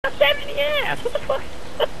stabbed in the ass. What the fuck?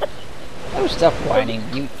 Oh, stop whining.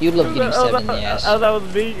 You love getting stabbed in the ass. Oh, that was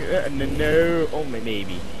me? No. Oh,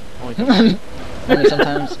 maybe. Only sometimes. Only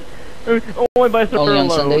sometimes. Only by Only on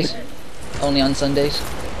load. Sundays. Only on Sundays.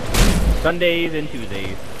 Sundays and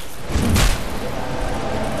Tuesdays.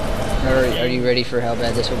 Are you ready for how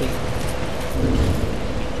bad this will be?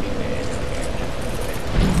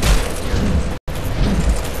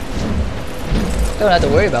 Don't have to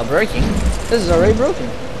worry about breaking. This is already broken.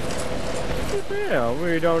 Yeah,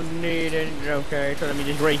 we don't need it. Okay, so let me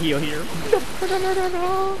just right heel here.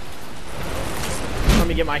 Let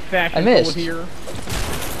me get my fashion I missed. tool here.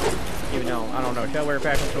 Even though, I don't know, shall I wear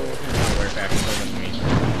fashion tools? I'll wear fashion tools with me.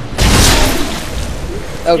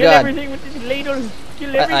 Oh Kill god. everything with the ladle.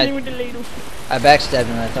 Kill everything with the ladle. I backstabbed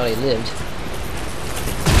him and I thought he lived.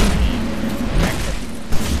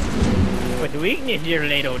 What weakness your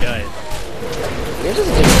ladle does. Yours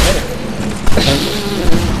doesn't do better.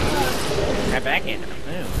 I backhanded him.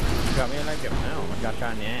 No. You got me in life gym. No, I got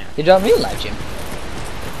shot in the ass. You dropped me in live gym.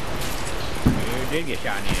 You did get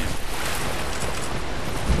shot in the ass.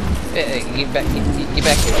 Get back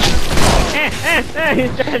here. He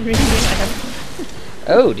stabbed me in the ass.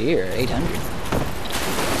 Oh dear, 800.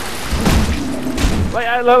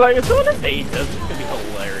 Like it's on the face. This is gonna be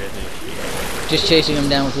hilarious. Just chasing him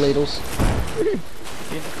down with ladles.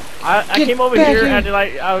 I came over here and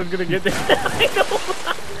like I was gonna get there. I know.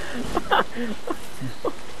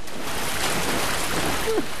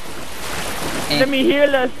 Let me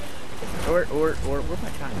heal us. Or where'd my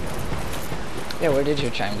chime go? Yeah, where did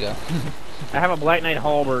your chime go? I have a Black Knight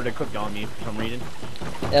halberd that cooked on me for some reason.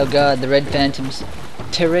 Oh god, the red phantoms.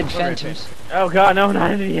 Red phantoms. Oh god, no,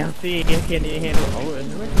 not in the DLC. Can't handle. Oh,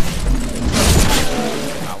 in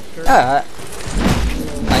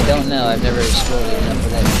I don't know. I've never explored enough for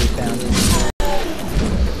that to be found. I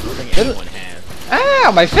think anyone has.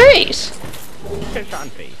 Ow, my face! Fish on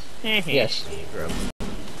face. Yes.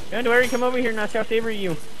 Don't worry, come over here and I shall savor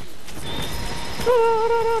you.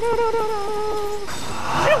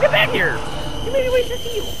 Don't get back here! You made me wait to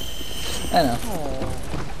see you. I know.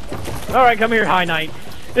 Alright, come here, High Knight.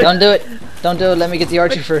 Don't do it. Don't do it. Let me get the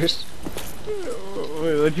archer first.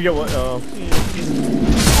 Let you get what? Oh.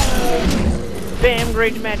 Damn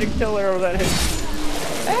great magic still arrow that hit.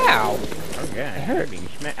 Ow! Oh god, it hurt me.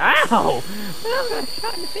 Ow! Oh, I got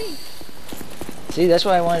shot in the face. See, that's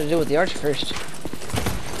why I wanted to do it with the archer first.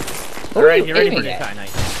 Alright, get ready for this High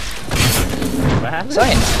Knight. What happened?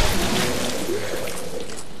 Cyanide.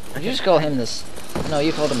 Did you just call him this? No,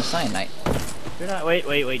 you called him a cyanide. Did I?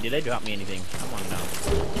 Wait, did they drop me anything? I want to know.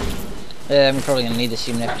 Yeah, I'm probably gonna need this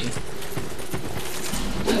human effigy.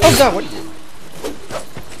 Oh god, what?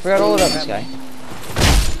 Forgot all about this guy.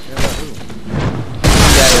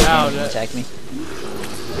 Attack me.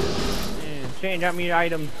 Change out me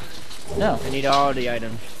items. No. I need all the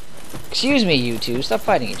items. Excuse me, you two. Stop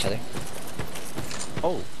fighting each other.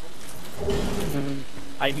 Oh.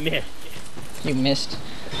 I missed. You missed.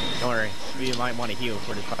 Don't worry. We might want to heal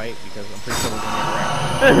for this fight because I'm pretty sure we're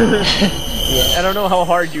gonna get wrecked. Yeah. I don't know how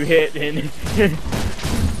hard you hit and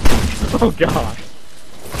oh god.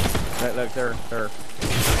 Look, there.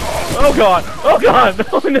 Oh god! Oh god!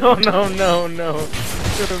 Oh no.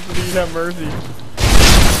 Please have mercy.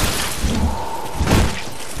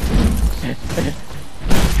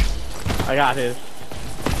 I got his.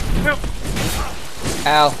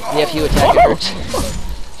 Ow. The FU attack hurts.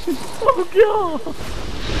 Oh god!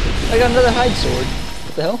 I got another hide sword.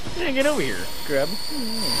 What the hell? Yeah, get over here, Grub.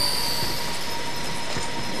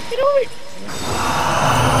 Get over here.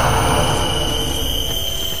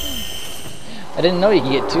 I didn't know you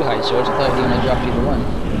could get 2 hide swords. I thought you only dropped either one.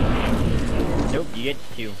 Nope, you get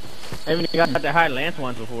 2. I haven't got the high lance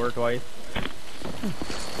once before, twice.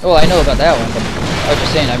 Well, I know about that one, but I was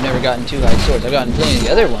just saying I've never gotten 2 hide swords. I've gotten plenty of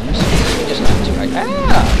the other ones. Just not 2 hide.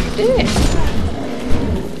 Ah, you did.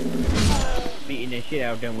 Beating the shit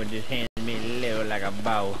out of them with this Handmaidens Ladle like a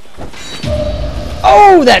bow.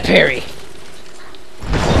 Oh, that parry!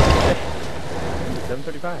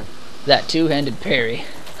 735. That 2-handed parry.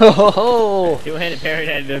 Ho ho ho! Two-handed parry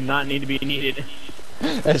that does not need to be needed.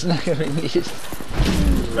 That's not gonna be needed.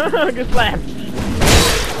 Good slap.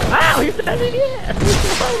 Ow, he stabbed me in the ass.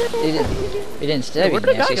 He didn't stab you in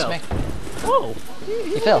the ass, he smacked. Whoa.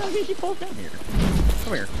 He fell. He falls down here.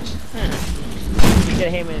 Come here. You get a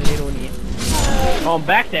Handmaidens Ladle in the end. Oh,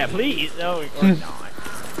 backstab, please. No, or not.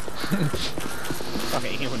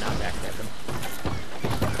 Okay, he will not backstab him.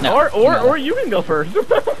 No, or you can go first.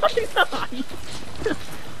 Why not?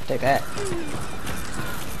 Take that.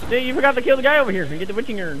 See, you forgot to kill the guy over here and get the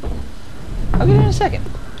witching urn. I'll get it in a second.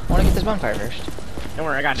 I want to get this bonfire first. Don't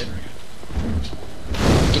worry, I got it.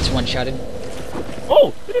 Get just one-shotted.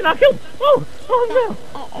 Oh! He did not kill him! Oh! Oh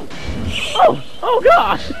no! Oh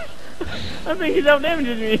gosh! I think he's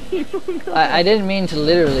out-damaging me. Oh, I didn't mean to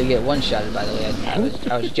literally get one-shotted, by the way.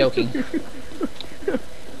 I was joking.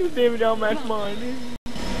 His damage outmatched mine.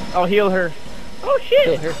 I'll heal her. Oh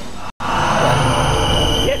shit! Heal her.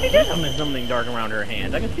 Yeah, there's something dark around her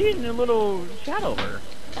hand. I can see it in a little shadow of her.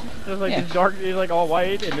 There's like this dark, it's like all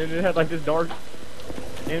white, and then it had like this dark.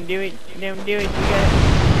 Don't do it, don't do it, you got it.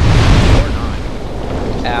 Or not.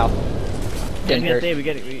 Ow. Didn't hurt. Say, we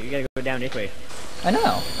gotta go down this way. I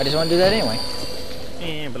know. I just want to do that anyway.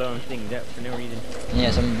 Yeah, blowing things up for no reason.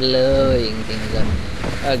 Yes, I'm blowing things up.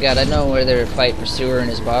 Oh god, I know whether to fight Pursuer in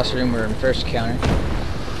his boss room or in first encounter.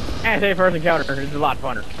 I say first encounter, it's a lot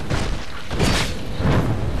funner.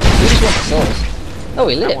 We just want the souls. Oh,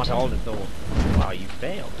 we lived. I want all the souls. Wow, you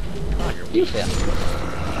failed. Oh, you're weak. You failed.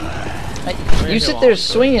 You sit there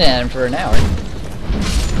swinging at him for an hour.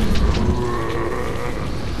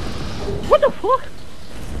 What the fuck?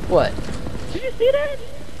 What? Did you see that?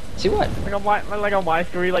 See what? Like on my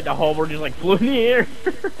screen, like the hover just like flew in the air.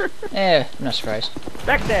 Eh, I'm not surprised.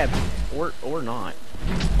 Backstab. Or not.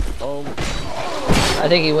 Oh. I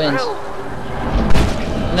think he wins.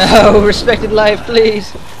 No, respected life,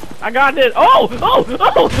 please. I got this. Oh! Oh!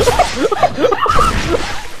 Oh!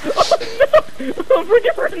 Oh no!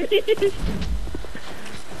 Forgive me.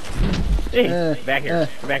 Hey, back here.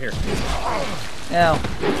 Back here. Ow,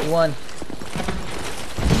 you won.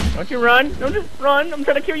 Don't you run. Don't just run. I'm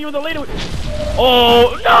trying to kill you with a ladle.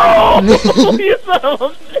 Oh, no! You son of a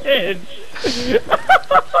bitch.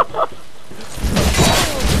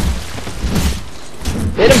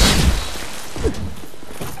 Hit him.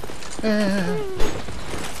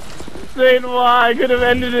 Saying why I could have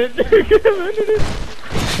ended it. Could have ended it.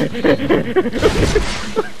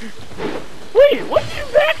 Wait, what did you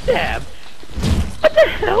backstab? What the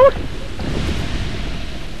hell?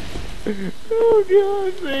 Oh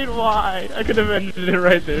god, saying why? I could have ended it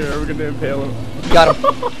right there. We're gonna impale him. Got him.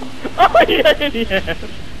 Oh yeah.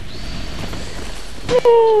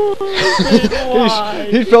 Oh, why?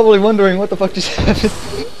 He's probably wondering what the fuck just happened.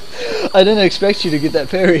 I didn't expect you to get that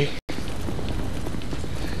parry.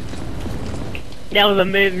 That was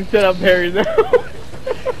amazing setup, Perry, though.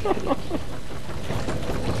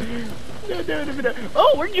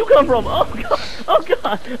 Oh, where'd you come from? Oh god! Oh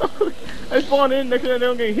god! Oh, I spawned in, next thing I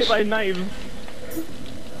know I'm getting hit by knives.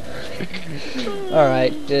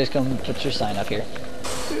 Alright, just come put your sign up here.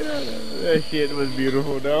 That shit was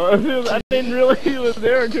beautiful, though. I didn't realize he was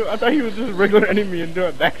there until I thought he was just a regular enemy until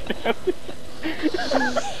I backstabbed.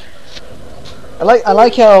 I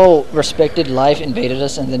like how respected life invaded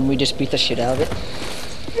us and then we just beat the shit out of it.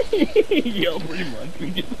 Yo, pretty much. We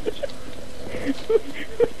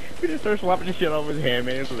just started swapping the shit off with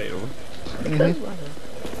Handmaidens Ladle.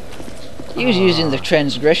 He was using the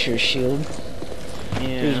Transgressor's shield.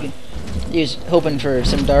 Yeah. He was hoping for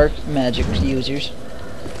some dark magic users.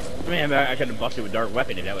 Man, I could have busted with dark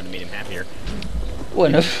weapon if that would have made him happier.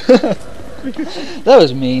 Wouldn't have. That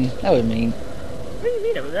was mean. That was mean. What do you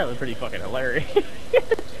mean? That was pretty fucking hilarious.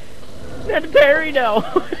 That parry, though.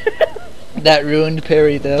 That ruined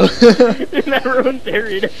parry, though. That ruined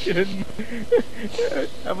parry.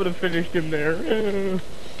 I would have finished him there.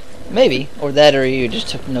 Maybe, or that, or you just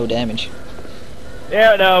took no damage.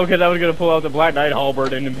 Yeah, no, because I was gonna pull out the Black Knight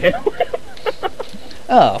halberd and impale him.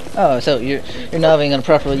 Oh, so you're not even gonna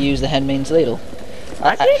properly use the Handmaid's Ladle.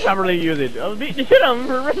 I can't properly use it. I was beating the shit out of him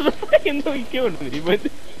for the rest of the fight until he killed me, but...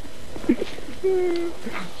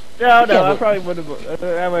 No, I probably would have.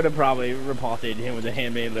 I would have probably repulsed him with the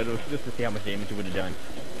Handmaid's Ladle just to see how much damage it would have done.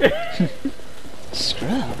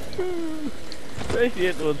 Scrub. That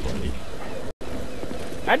shit was funny.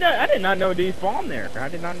 I did not know these spawn there. I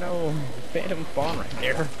did not know Phantom spawn right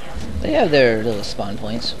there. They have their little spawn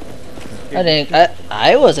points.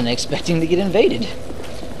 I wasn't expecting to get invaded.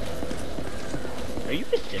 Are you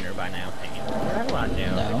a sinner by now, Peyton? Come on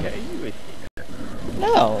now. No. Okay, you a sinner.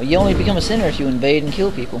 No, you only become a sinner if you invade and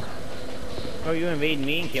kill people. Oh, you invading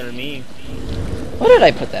me and killing me. What did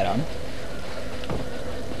I put that on?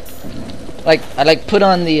 Like, I put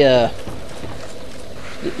on the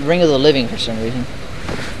Ring of the Living for some reason.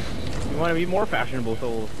 You want to be more fashionable,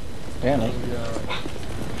 souls. Apparently.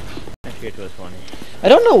 That shit was funny. I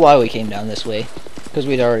don't know why we came down this way. Because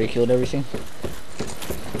we'd already killed everything.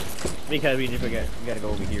 Because we gotta go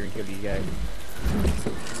over here and kill these guys.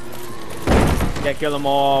 Gotta kill them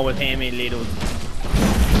all with Handmaidens Ladles.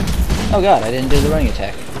 Oh god, I didn't do the running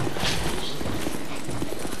attack.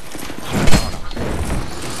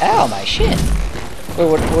 Ow, my shin.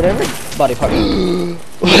 Or whatever body part.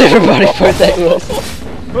 Whatever body part that was.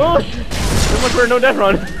 Oh, much for a no death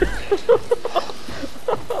run.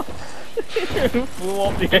 Flew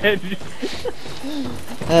off the edge.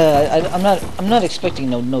 I'm not expecting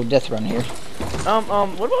no death run here.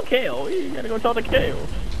 What about Kale? You gotta go talk to Kale.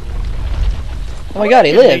 Oh my god,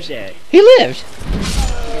 he lived! He lived!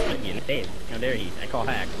 How dare he? I call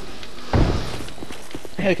hack.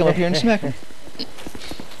 I gotta come up here and smack him.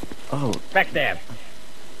 Oh, backstab.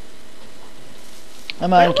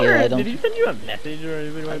 I'm on Kale, I don't... Did he send you a message or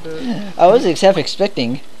anything like that? I was half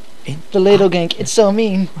expecting the ladle gank. It's so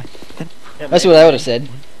mean. That's what I would have said.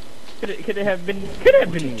 Could have been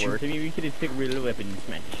worse. I mean, we could have took a real weapon and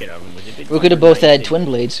smacked the shit out of him with it. We could have both had twin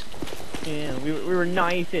blades. Yeah, we were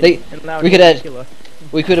nice and, and loud. We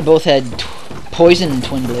could have both had poison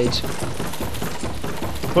twin blades.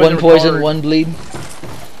 Poison one poison, retard. one bleed.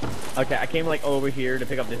 Okay, I came like over here to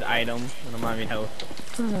pick up this item, and I'm not even health.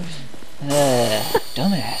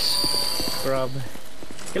 Dumbass. Scrub.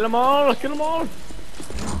 Kill them all! Kill them all!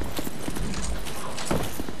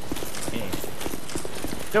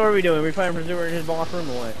 So what are we doing? Are we fighting for Zoomer in his boss room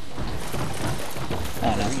or what?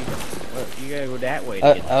 I don't know. You gotta go that way.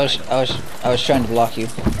 I was trying to block you.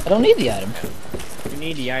 I don't need the item. You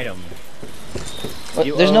need the item. What,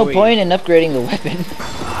 there's no point in upgrading the weapon.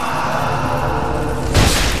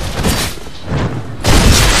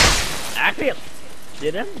 Actually,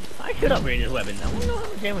 did I should upgrade this weapon. I don't know how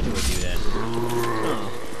much damage it would do then. Huh.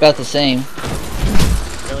 About the same.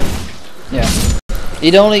 Really? Yeah.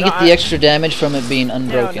 You'd only get the extra damage from it being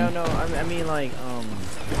unbroken. No. I mean like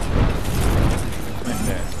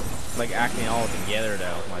that. Like acting all together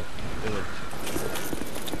though. Like it was.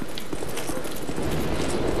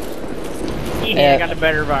 Yeah, I got the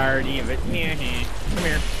better variety of it. Yeah,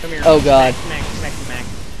 come here. Oh god. Smack.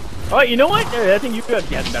 Oh, you know what? I think you could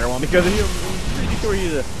get the better one because I'm pretty sure you're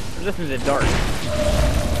the resistance to dark.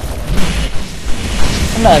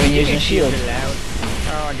 I'm not even using a shield.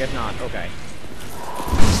 Oh, I guess not. Okay.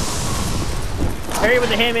 Parry with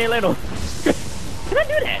the Handmaidens Ladle. Can I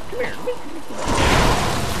do that? Come here.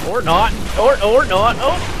 Or not. Or not.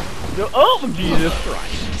 Oh, Jesus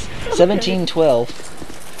Christ. 1712.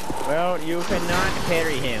 Well, you cannot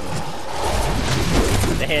parry him.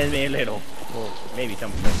 The Handmaidens Ladle. Well, maybe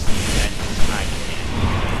some. I can.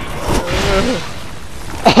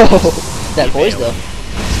 Oh, that voice though.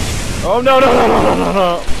 Oh no!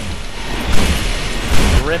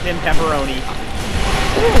 Rip him pepperoni. I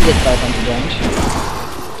don't get 500 damage.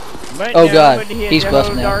 But oh no, god, he he's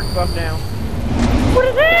buffed now. Dark buff now. What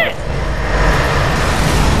is that?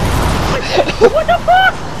 What the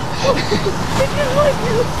fuck?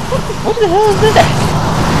 What the hell is that?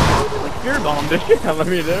 Like spirit bomb this shit out of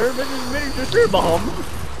me there, but it's miniature spirit bomb.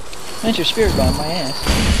 Miniature spirit bomb, my ass.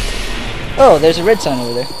 Oh, there's a red sign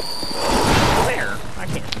over there. Where? I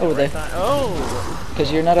can't. Over there. Oh.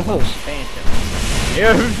 Because you're not a host. Phantom.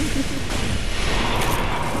 Yeah.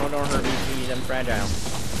 Oh, don't hurt me, please. I'm fragile.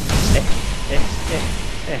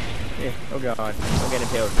 Oh god. I'm getting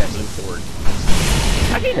impaled with that blue sword.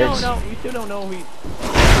 Actually, no. You still don't know who he...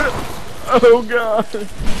 Oh god.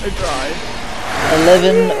 I tried.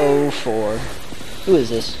 1104. Who is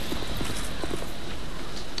this?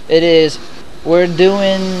 It is... We're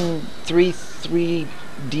doing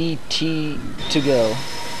 33DT to go.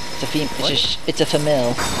 It's a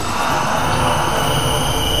female.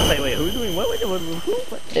 Wait, who's doing what? Who?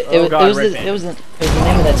 It was the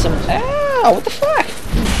name of that some. Ow! What the fuck?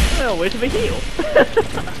 Oh, where's the heal?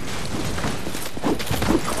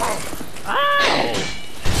 Ow!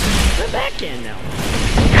 Get back in now.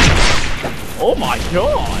 Oh my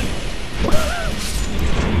god!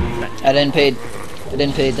 I didn't pay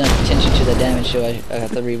enough attention to the damage, so I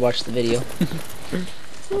have to rewatch the video.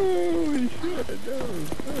 Holy shit!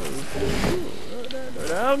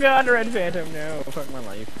 Oh god, the red phantom! No, fuck my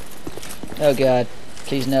life. Oh god,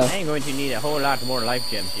 please no. I ain't going to need a whole lot more life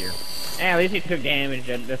gems here. At least he took damage,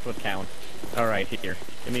 and that's what counts. Alright, here.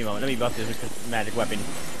 Give me a moment. Let me bust this magic weapon.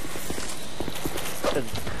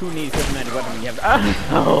 Who needs such a magic weapon when you have...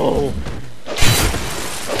 Ow!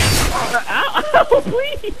 Ow,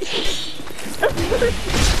 please!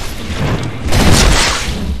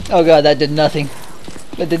 Oh god, that did nothing.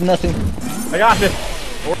 That did nothing. I got this!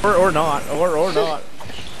 Or not. Or not.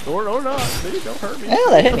 Or not. Please don't hurt me.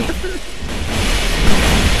 Hell, that hit me.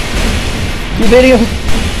 You hitting him?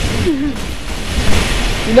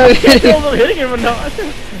 You're not hitting him. I'm hitting him or not.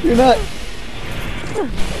 You're not.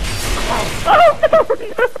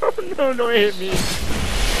 Oh, no, don't hit me.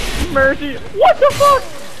 Mercy. What the fuck?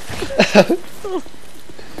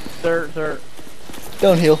 Sir.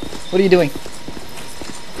 Don't heal. What are you doing?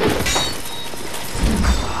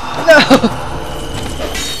 No!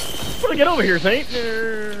 Well, get over here, Saint.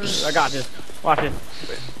 I got this. Watch it.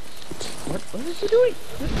 What is he doing?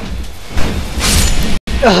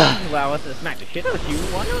 Allow us to smack the shit out of you.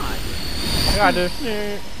 Why not? I got this.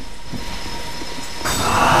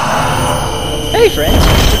 Hey, friends.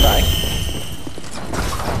 Goodbye.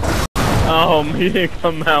 Oh, he didn't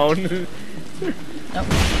come out. Nope.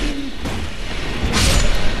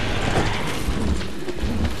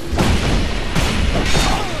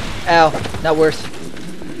 Ow, not worth.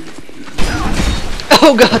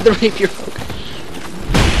 Oh god, the rapier poke.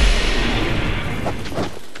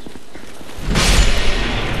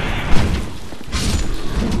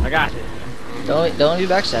 I got it. Don't be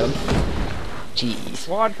backstab him. Jeez.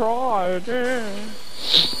 Well, I tried.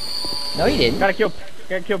 No, you didn't. Gotta kill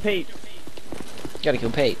Pete. Gotta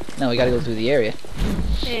kill Pate. No, we gotta go through the area.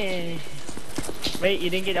 Wait, you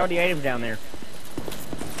didn't get all the items down there.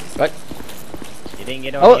 What? You didn't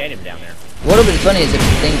get all the items down there. What would have been funny is if the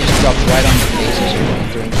thing just dropped right on your face as you're going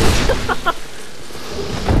through.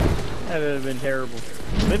 That would have been terrible.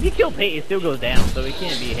 But if you kill Pate, it still goes down, so it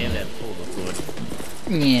can't be him that pulled the fluid.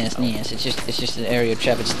 Yes, yes. It's just an area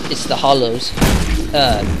trap. It's the hollows.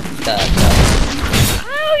 Oh,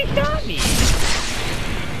 he shot me!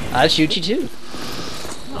 I'll shoot you too.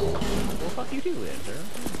 Oh, well, fuck you too, then, sir.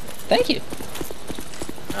 Thank you.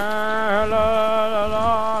 La la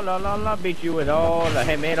la la la la, beat you with all the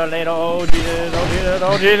Handmaidens Ladle. Oh Jesus, oh Jesus,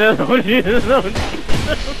 oh Jesus, oh Jesus, oh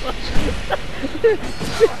Jesus.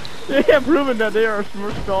 They have proven that they are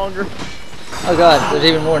much stronger. Oh god, there's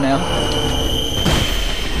even more now.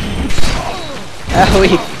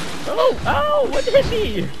 Owie. Oh, what hit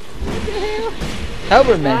me? What the hell?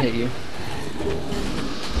 Halberd man hit you.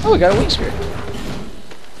 Oh, we got a wing spear.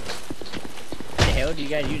 The hell do you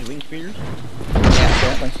guys use wing spears? Yeah,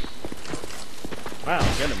 apparently. Wow,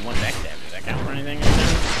 good at one backstab. Does that count for anything?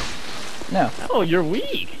 No. Oh, you're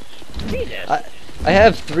weak. Jesus. I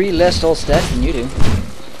have 3 less soul stats than you do.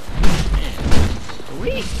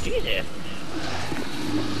 Weak, Jesus.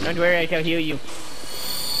 Don't worry, I shall heal you.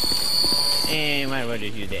 And might as well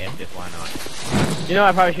just use the F, just why not? You know,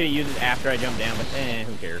 I probably should have used it after I jumped down, but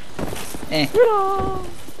who cares?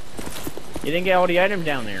 You didn't get all the items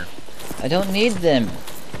down there. I don't need them.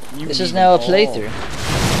 You this need is now a them playthrough.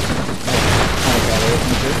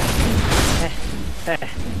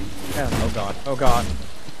 Oh god, oh god.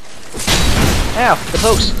 Ow, the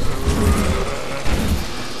pokes.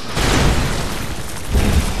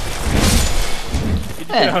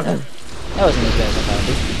 That wasn't as bad as I thought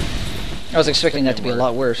it'd be. I was expecting that to be a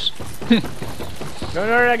lot worse.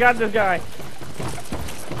 No, I got this guy.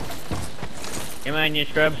 Come on, you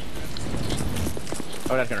scrub.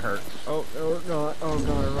 Oh, that's gonna hurt. Oh god, oh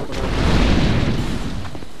god, oh god.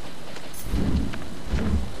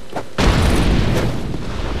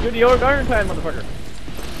 Do the old iron time, motherfucker.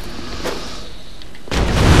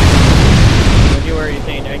 Don't you worry,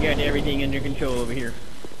 Saint. I got everything under control over here.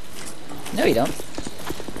 No, you don't.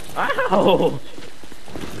 Ow!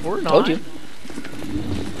 We're not. Told you.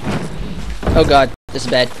 Oh god, this is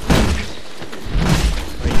bad.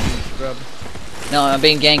 Wait, you scrub. No, I'm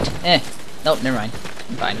being ganked. Nope, never mind.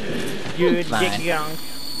 I'm fine. Good fine. dick young.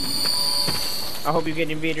 I hope you get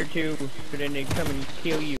Invader too, so then they come and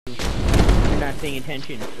kill you. You're not paying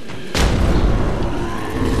attention.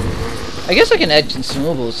 I guess I can add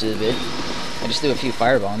consumables to the bit. I just do a few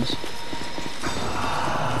fire bombs.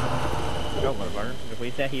 Oh, motherfucker. If we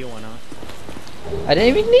set heal, why not? I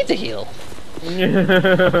didn't even need to heal.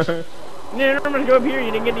 No, I'm gonna go up here.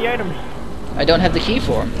 You didn't get the items. I don't have the key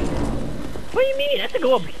for them. What do you mean? I have to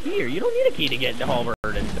go up here. You don't need a key to get the halberd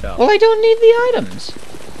and stuff. Well, I don't need the items.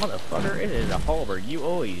 Motherfucker, it is a halberd. You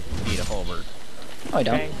always need a halberd. Oh, I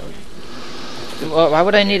don't. Okay? Well, why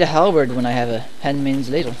would I need a halberd when I have a Handmaidens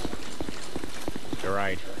Ladle? You're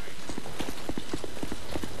right.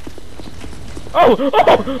 Oh!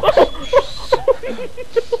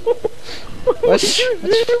 What's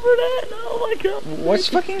Oh my god! What's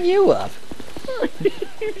fucking you up?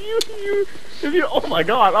 if you, oh my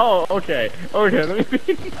god! Oh, okay, let me.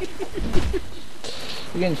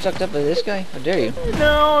 You getting fucked up by this guy? How dare you?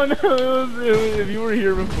 No, if you were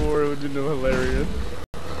here before, it would have been hilarious.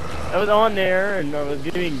 I was on there, and I was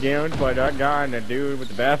getting gouged by that guy and that dude with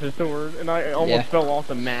the bastard sword, and I almost fell off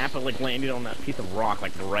the map and like landed on that piece of rock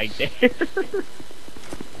like right there.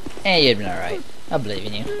 You've been alright. I believe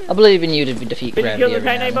in you. I believe in you to defeat Did gravity you kill the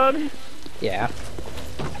every now tiny and bug? then. Yeah.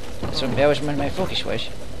 That was my focus was.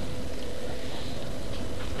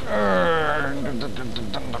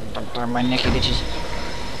 My necky bitches.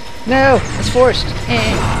 No! It's forced!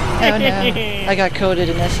 Oh no. I got coated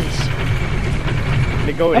in essence.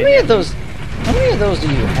 How many of those do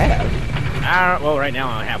you have? Well, right now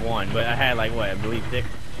I have one, but I had like, what, I believe 6.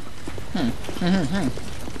 I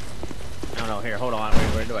don't know. Here, hold on.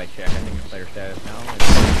 Wait, where do I check? I think it's player status now.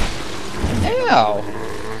 Ow!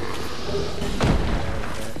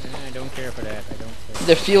 I don't care for that. I don't care.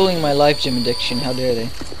 They're fueling my life gem addiction. How dare they?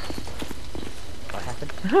 What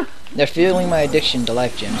happened? They're fueling my addiction to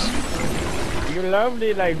life gems. You love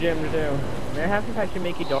the life gems, though. That happens if I should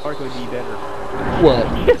make it dark, it would be better. What?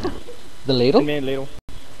 The ladle? Man, ladle.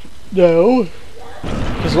 No.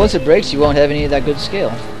 Because once it breaks, you won't have any of that good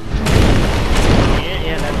skill.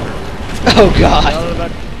 Yeah, that's true. Oh God! I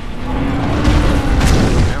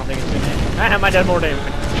don't think it's been hit. My dad more damage.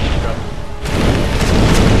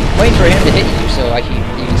 I'm waiting for him to hit you so you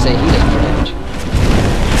can say he does more damage.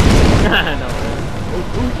 No.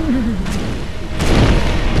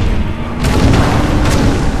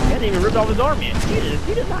 He hasn't even ripped off his arm yet.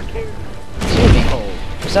 He does not care. Excuse me.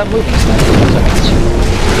 Stop moving.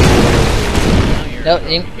 No,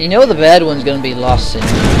 you know the bad one's gonna be lost in.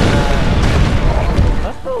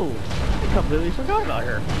 Oh, I completely forgot about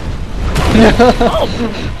her.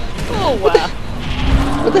 Oh wow.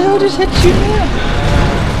 What the hell just hit you now?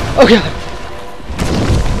 Oh God.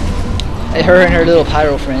 Hey, her and her little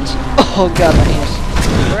pyro friends. Oh God, my anus.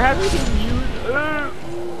 Perhaps we can use.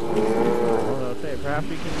 Perhaps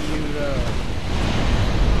we can use.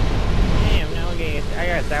 Damn, no, okay. I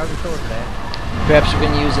got 1,000 swords for that. Perhaps you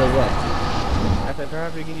can use a what? I said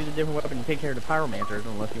perhaps we can use a different weapon to take care of the pyromancers,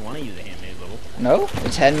 unless you want to use a Handmaid's Ladle. No,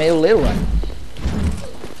 it's Handmaidens Ladle run.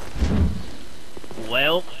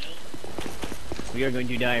 Well, we are going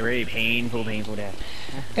to die a very painful death.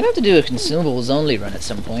 Gonna have to do a consumables only run at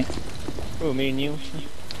some point. Oh, me and you?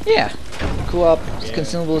 Yeah, co-op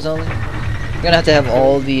consumables only. You're gonna have to have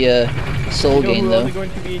all the soul gain though. Who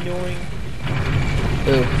going to be annoying?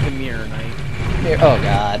 Who? The Mirror Knight. Oh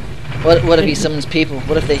God. What if he summons people?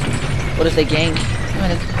 What if they gank?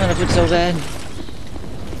 What if it's so bad?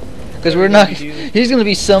 Because we're not. He's gonna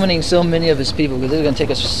be summoning so many of his people because it's gonna take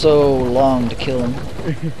us so long to kill him.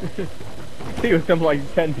 He was something like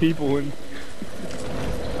 10 people and.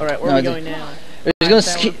 All right, where are we going now?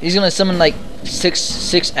 He's gonna summon like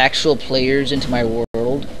six actual players into my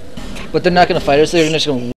world, but they're not gonna fight us. They're just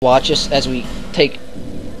gonna watch us as we take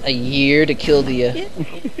a year to kill the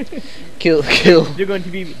kill. They're going to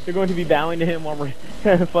be bowing to him while we're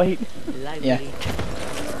trying to fight. Yeah.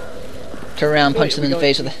 Turn around, punch them in the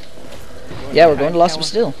face with it. Yeah, we're going to Lost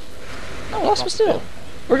Bastille. No, Lost Bastille.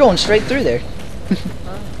 We're going straight through there.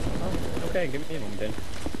 Okay, give me a moment then.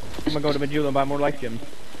 I'm gonna go to Majula and buy more life gems.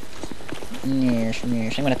 Yes. I'm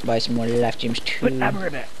gonna have to buy some more life gems too. But I'll be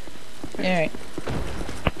right back. Alright.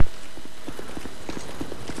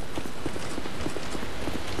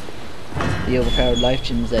 The overpowered life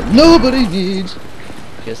gems that nobody needs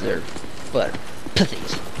because they're butter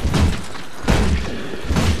puthies.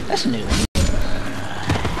 That's new.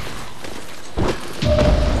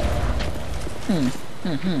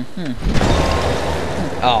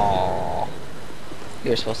 Oh, you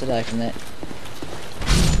were supposed to die from that.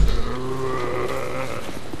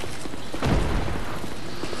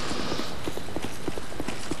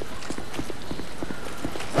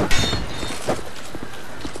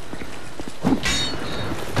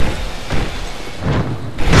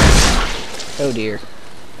 Oh dear.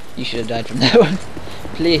 You should have died from that one.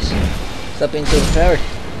 Please. Stop being so overpowered.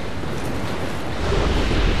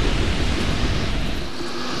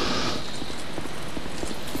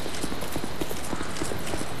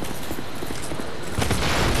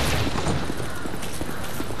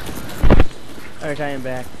 Alright, I am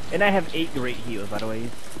back. And I have 8 great heals, by the way.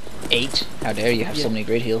 8? How dare you have so many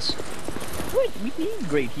great heals. What? We need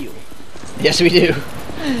great heals. Yes, we do.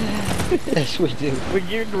 Yes, we do. Where's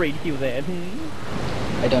your great heals at?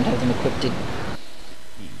 I don't have them equipped. You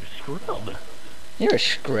scrub. You're a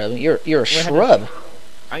scrub. You're a shrub.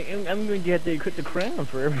 I'm going to have to equip the crown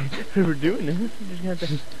for ever doing this. You just have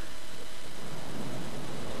to.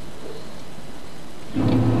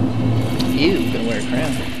 You can wear a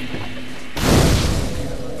crown.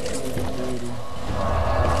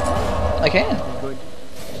 I can.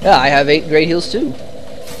 Yeah, I have 8 great heals too.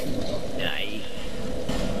 Nice.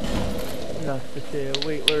 Enough to say.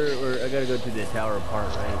 Wait, where? I gotta go to the tower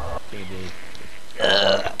part, right?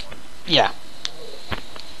 Yeah.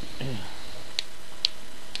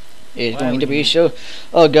 It's going to be a show.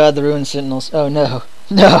 Oh God, the ruined sentinels. Oh no,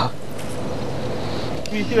 no.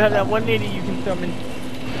 You still have that one lady you can summon.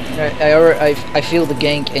 I feel the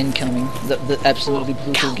gank incoming. The absolutely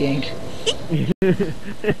brutal gank.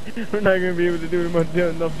 We're not gonna be able to do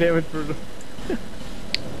enough damage for the.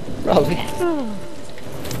 Probably.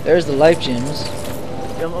 There's the life gems.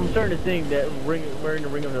 I'm starting to think that wearing the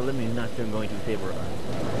Ring of the Living is not still going to save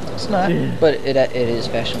us. It's not, but it is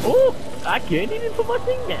fashionable. Oh, I can't even put my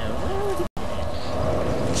thing down.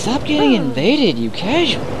 Stop getting invaded, you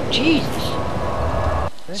casual. Jesus.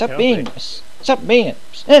 Stop being a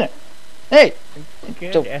sinner. Hey.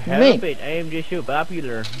 Can't So help it. I am just so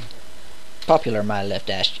popular. Popular my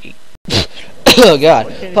left ass cheek. Oh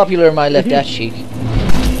God. Popular my left ass cheek.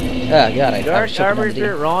 Oh God. I Dark was choking on the Arbiter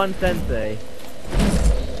deal. Ron Sensei.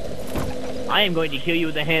 I am going to kill you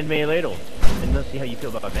with a Handmaidens Ladle. And let's see how you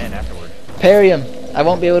feel about that afterwards. Parry him. I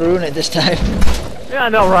won't be able to ruin it this time. Yeah, I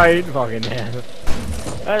know, right? Fucking hell.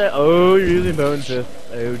 Oh, you're using bone fist.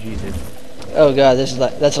 Oh, Jesus. Oh God,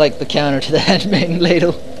 that's like the counter to the Handmaidens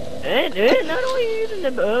Ladle. And not only using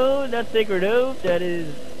the that's sacred oath. That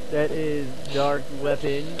is dark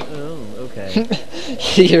weapon. Oh, okay.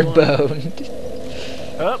 You're boned.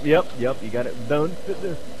 Oh, yep. You got it. Bone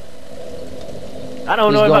fist. I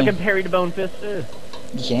don't know if I can parry the bone fist. You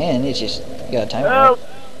can. It's just you gotta time it Oh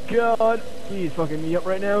right. God, he's fucking me up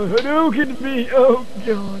right now. Hadouken me. Oh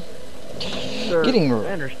God. Sir, Getting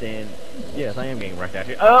I understand. Yes, I am getting wrecked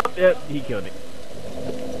actually. Oh, yep, he killed me.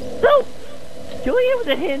 No! Killing him with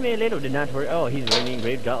a Handmaidens Ladle did not work. Oh, he's wearing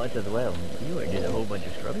engraved gauntlets as well. You are just a whole bunch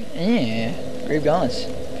of scrubbies. Yeah, grave gauntlets.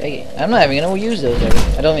 Hey, I'm not even gonna use those ever.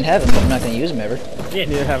 I don't even have them, but I'm not gonna use them ever. Yeah,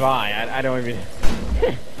 neither have I. I don't even.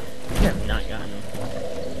 I've not gotten them.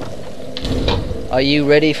 Are you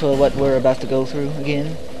ready for what we're about to go through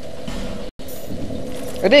again?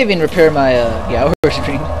 I didn't even repair my Gower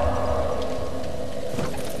screen.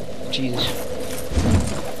 Jesus.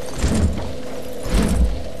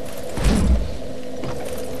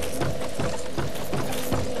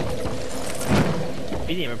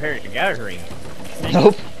 He didn't repair your Gower screen.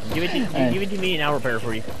 Nope. Give it to me and I'll repair it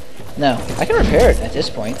for you. No, I can repair it at this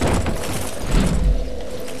point.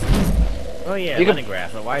 Oh yeah, you running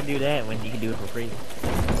grass. So why do that when you can do it for free?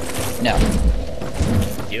 No.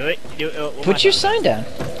 Do it. Oh, Put your sign down.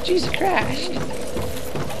 Jesus Christ.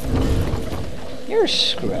 You're a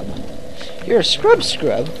scrub. You're a scrub.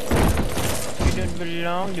 You don't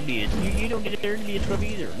belong to be a... You don't get there to be a scrub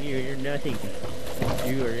either. You're nothing.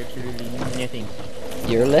 You are absolutely nothing.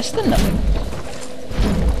 You're less than nothing.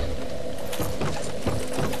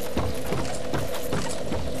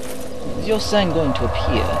 Is your sign going to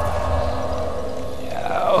appear?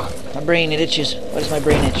 Oh, my brain, it itches. Why does my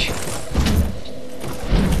brain itch?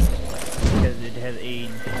 Because it has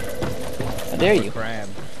AIDS. How dare you? Crab.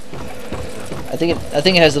 I think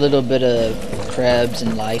it has a little bit of crabs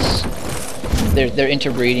and lice. They're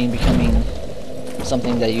interbreeding, becoming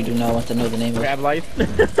something that you do not want to know the name Crab of. life?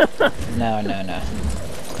 No.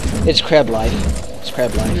 It's crab life. It's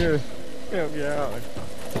crab life. Yeah.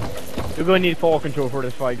 You're going to need fall control for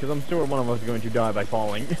this fight, because I'm sure one of us is going to die by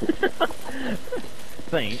falling.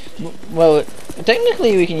 Thanks. Well,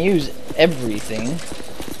 technically we can use everything.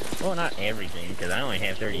 Well, not everything, because I only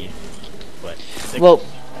have 30. What? 6? Well,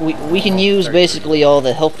 we can use basically all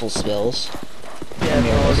the helpful spells. Yeah,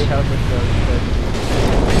 all the helpful spells.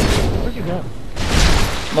 Where'd you go?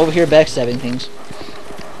 I'm over here backstabbing things.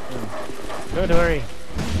 Don't worry.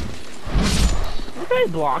 This guy's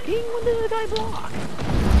blocking? When did the guy block?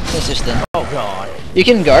 It's just then. Oh God. You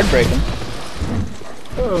can guard break him.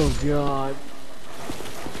 Oh God.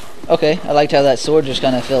 Okay, I liked how that sword just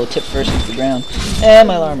kind of fell tip first into the ground. And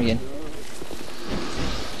my alarm again.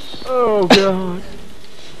 Oh God.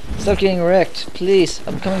 Stop getting wrecked, please.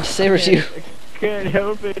 I'm coming to save you. Can't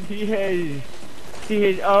help it. He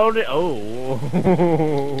has all the. Oh.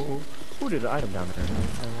 Who did the item down there? I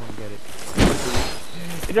won't get it.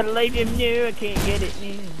 It's a lady new. I can't get it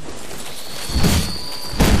now.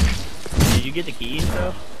 Did you get the key and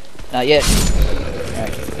stuff? Not yet.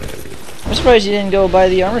 Alright. I'm surprised you didn't go buy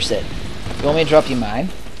the armor set. You want me to drop you mine?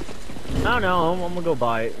 No, I'm gonna go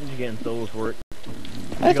buy it. I'm just getting souls for it.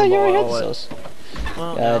 I thought you already had the souls.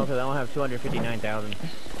 Well, no, because I don't have 259,000.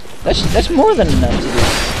 That's more than enough to do.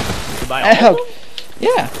 To buy all of them?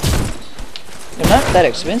 Yeah. They're not that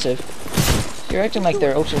expensive. You're acting like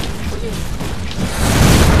they're ultra.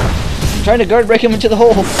 I'm trying to guard break him into the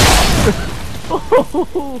hole.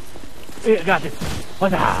 Yeah, got it.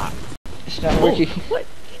 What's that? It's not working. What?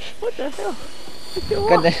 What the hell?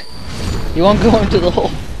 God, you won't go into the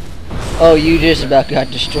hole. Oh, you just about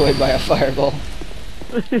got destroyed by a fireball.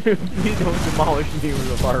 Please don't demolish me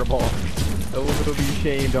with a fireball. I will be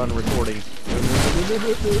shamed on recording.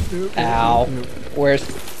 Ow. Where's?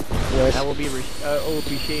 I will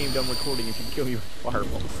be shamed on recording if you kill me with a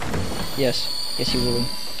fireball. Yes. Yes, you will.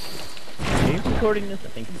 Are you recording this? I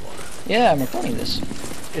think you are. Yeah, I'm recording this.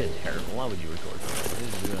 It is terrible. Why would you record this?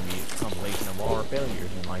 This is going to be a compilation of all our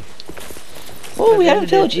failures in life. Oh, we haven't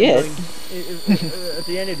told you yet. At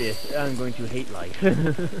the end of this, I'm going to hate life.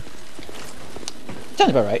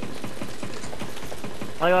 Sounds about right.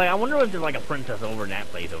 Like, I wonder if there's like a princess over in that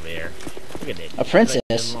place over there. Look at it. A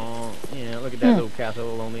princess? Yeah, look at that little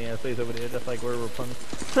castle, lonely ass place over there. That's like where Rapunzel.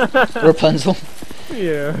 Rapunzel.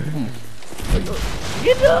 Yeah.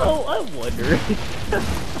 You know, I wonder.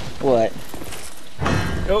 What?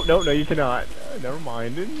 Oh, no, you cannot. Never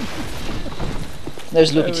mind.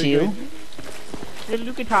 There's Luca Teal. There's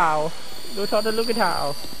Luca Teal. Go talk to Luca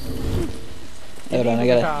Teal. Hold on,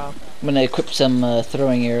 I'm gonna equip some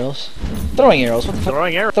throwing arrows. Throwing arrows? What the fuck?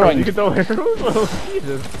 Throwing arrows? Throwing. You can throw arrows? Oh,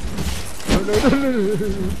 Jesus. No.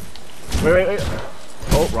 Wait.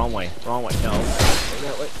 Oh, wrong way. No. Go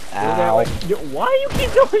that way. Ow. Why do you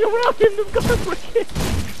keep going around in the garbage?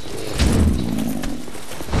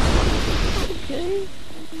 Okay.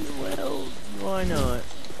 Well, why not?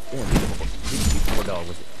 Yeah, more dog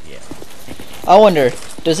with it. Yeah. I wonder,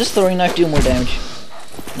 does this throwing knife do more damage?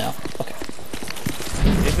 No. Okay.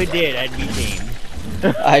 If it did, I'd be tamed.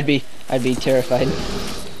 I'd be terrified.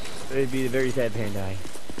 It'd be a very sad panda.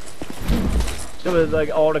 So it's like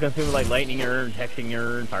all the consumer like lightning urns, hexing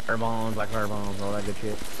urns, fire bombs, black fire bombs, all that good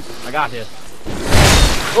shit. I got this.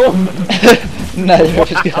 Oh! Neither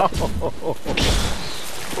of us got.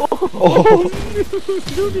 Oh!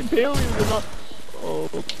 Dude, the tail is not. Oh!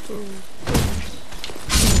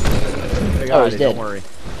 I got he's it, dead. don't worry.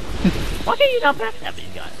 Why can't you not backstab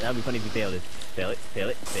these guys? That'd be funny if you failed this. Fail it.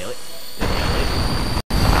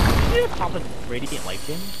 Yeah, pop a radiant life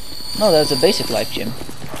gem. No, that's a basic life gem.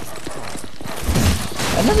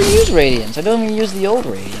 I never use radiants. I don't even use the old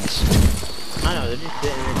radiants. I know, they're just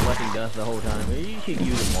sitting there collecting dust the whole time. But you should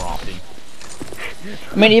use them more often.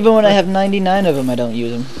 I mean, even when I have 99 of them, I don't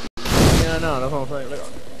use them. Yeah, I know, that's what I'm saying. Like,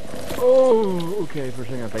 oh, okay, for a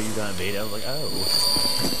second I thought you got bait. I was like, oh.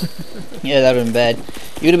 Yeah, that would have been bad.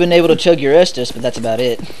 You'd have been able to chug your Estus, but that's about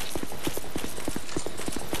it.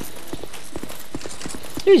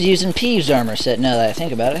 He was using Peeves' armor set, now that I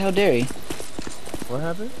think about it. How dare he? What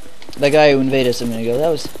happened? The guy who invaded us a minute ago. That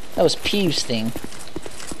was Peeves' thing.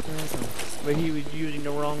 But he was using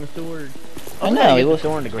the wrong sword. I know, he was. The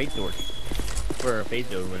sword and the great sword. For a face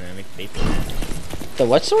sword when I make face sword. The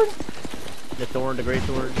what sword? The sword, the great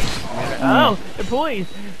sword. Oh, the boys!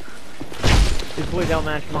 His boys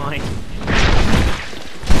outmatched mine.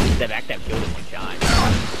 That backstab killed him one shot.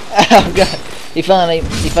 Oh god. He finally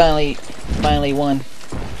won.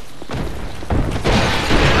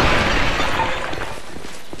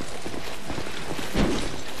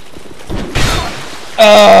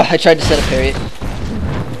 I tried to set a parry.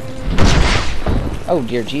 Oh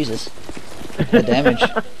dear Jesus. The damage.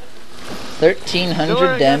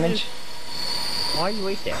 1300 damage. Why are you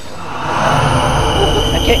wait there?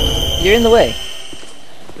 I can't. You're in the way.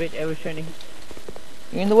 Wait, I was trying to...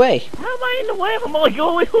 You're in the way. How am I in the way? I'm only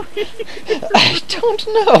going over here. I don't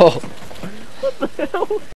know. What the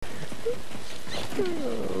hell?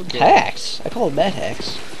 Okay. Hacks. I call it bad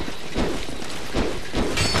hacks.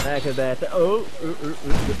 Back of that. Oh,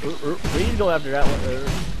 please go after that one.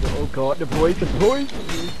 Oh god, the boys.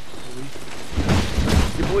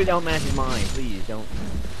 Your boys outmatches mine. Please don't.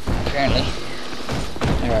 Apparently.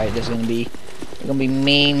 All right, this is gonna be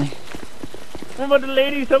mean. What about the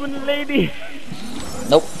lady? Summon the lady.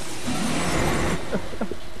 Nope.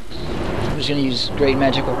 I'm just gonna use great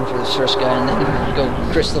magic weapon for this first guy, and then go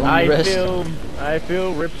crystal on the rest. I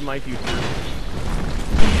feel ripped my future.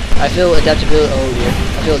 I feel adaptability. Oh dear.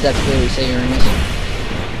 I feel adaptability saying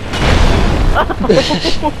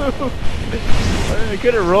I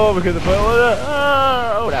couldn't roll because of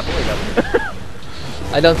oh, that boy.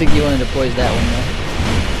 I don't think you wanted to poise that one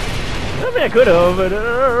though. I mean, I could have, but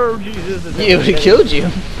oh Jesus! It would have killed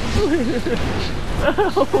you.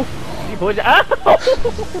 Oh, he poised. Ow!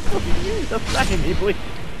 Stop smacking me, please.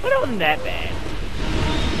 But it wasn't that bad.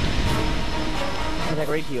 That's a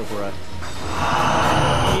great heal for us.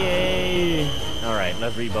 Yay! Alright,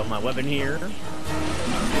 let's rebuff my weapon here.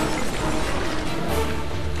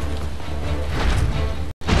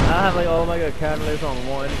 I have like all my catalysts on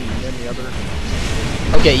one and then the other.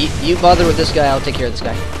 Okay, you bother with this guy, I'll take care of this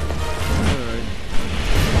guy. Alright.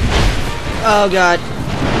 Oh god.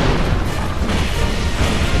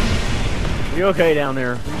 You okay down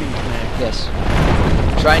there? You can smack. Yes.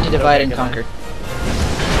 Trying to divide and conquer.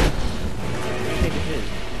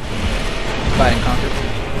 Divide and conquer.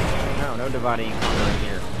 No dividing and conquering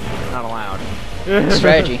here. Not allowed.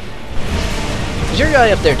 Strategy. Is your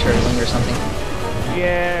guy up there turtling or something?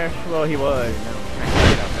 Yeah, well he was. No.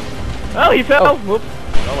 Oh, he fell! Oh. Whoops.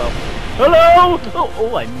 Oh well. Hello!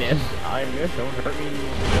 Oh, I missed. Don't hurt me.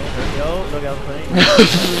 Don't hurt me. Oh, look out, thing.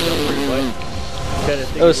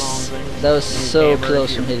 That was so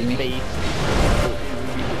close from hitting me.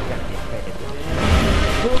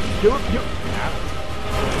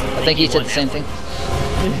 I think he said the same thing.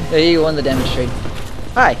 Yeah, you won the damage trade.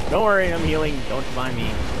 Hi. Don't worry, I'm healing. Don't mind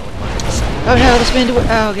me. Oh no, the spin to win.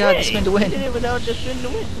 Oh god, the spin to win. We did it without the spin to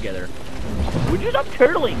win together. Would you stop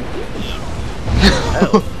turtling?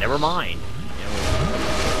 Oh, never mind.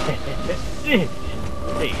 There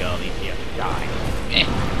you go, at least you die.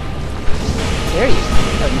 There you go.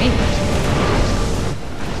 That was mean.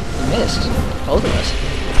 You missed. Both of us.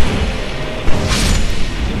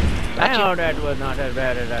 Gotcha. No, that was not as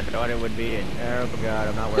bad as I thought it would be. Oh god,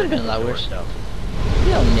 I'm not worried. Could have been a lot worse. Stuff.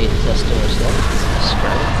 You don't need to store stuff.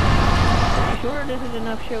 Scrap it. Are you sure this is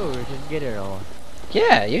enough shows to get it all?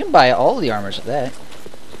 Yeah, you can buy all the armors with that.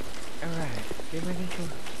 Alright, get making sure.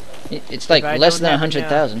 It's like less than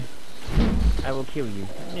 100,000. I will kill you.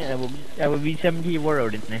 Yeah, I will be 70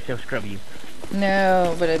 world and I shall scrub you.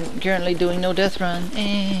 No, but I'm currently doing no death run.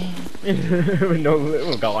 No,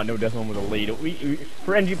 oh god, no death run with a ladle.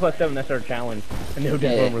 For NG plus 7, that's our challenge. A no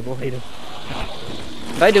death run with a ladle.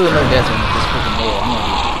 If I do a no death run with this freaking ladle, I'm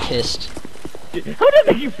gonna be pissed. How does it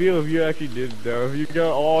make you feel if you actually did though? If you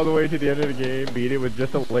got all the way to the end of the game, beat it with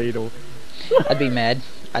just a ladle. I'd be mad.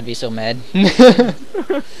 I'd be so mad.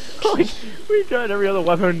 Like, we tried every other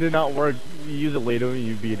weapon, did not work. You use a ladle and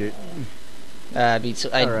you beat it. I'd be so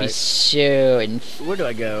Where do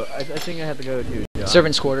I go? I think I have to go to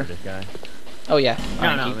Servant's Quarter. This guy. Oh yeah. No,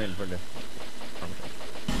 I'm in for the armor set.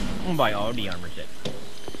 I'm gonna buy all the armor set.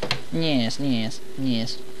 Yes.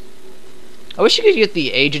 I wish you could get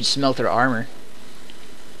the Aged Smelter armor.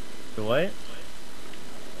 The what?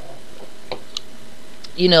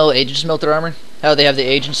 You know Aged Smelter armor? How they have the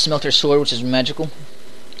Aged Smelter sword, which is magical?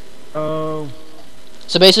 Oh.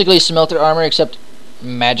 So basically Smelter armor, except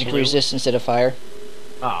magic resist instead of fire.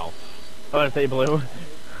 Oh. I want to say blue.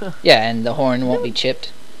 Yeah, and the horn won't be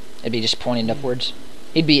chipped. It'd be just pointing upwards.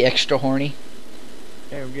 He'd be extra horny.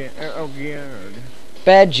 Oh god.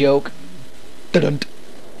 Bad joke. Dun-dun.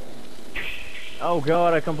 Oh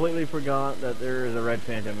god, I completely forgot that there is a red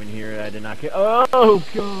phantom in here that I did not kill. Oh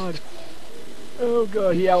god. Oh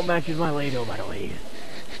god, he outmatches my ladle, by the way.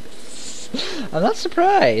 I'm not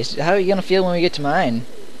surprised. How are you gonna feel when we get to mine?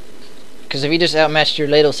 Because if he just outmatched your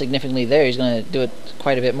ladle significantly there, he's gonna do it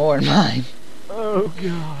quite a bit more in mine. Oh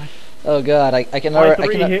god. Oh god, I can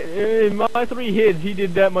in my 3 hits, he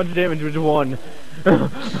did that much damage with 1.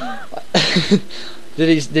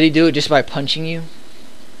 Did he do it just by punching you?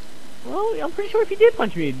 Well, I'm pretty sure if he did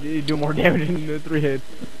punch me, he'd do more damage in the 3 hits.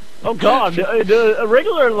 Oh god, the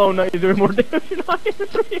regular alone knight is doing more damage than I am in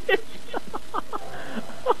 3 hits.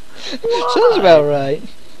 Sounds about right.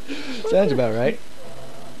 Sounds about right.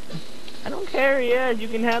 I don't care, yes, you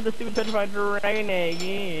can have the stupid petrified dragon egg,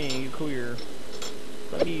 yeah, you queer.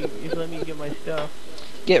 Just let me get my stuff.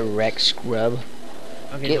 Get wrecked, scrub.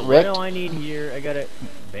 Okay, get so wrecked. what do I need here? I gotta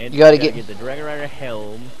get the Dragon Rider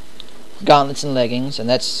helm. Gauntlets and leggings, and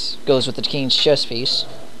that's goes with the king's chest piece.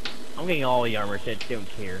 I'm getting all the armor sets, don't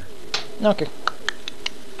care. Okay.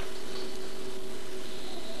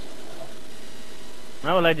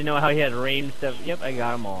 I would like to know how he has range stuff. Yep, I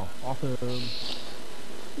got them all. Awesome.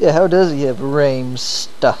 Yeah, how does he have range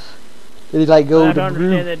stuff? Did he like go I to don't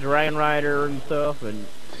understand that Dragon Rider and stuff, and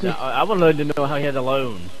I would like to know how he has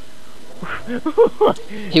alone.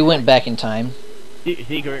 He went back in time.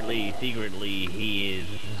 Secretly, he is.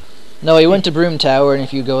 No, he went to Broom Tower, and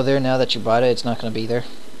if you go there now that you bought it, it's not going to be there.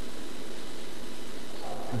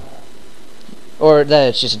 Or that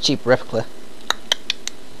it's just a cheap replica.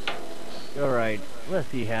 Alright, let's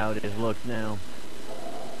see how this looks now.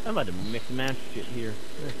 I'm about to mix and match shit here.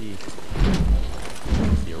 Let's see.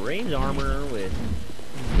 The range armor with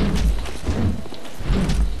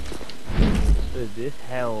this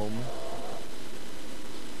helm.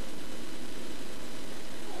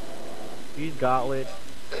 These gauntlets.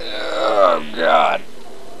 Oh god.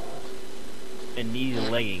 And these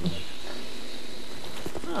leggings.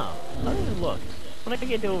 Oh, how does it look? When I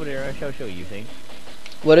get over there, I shall show you things.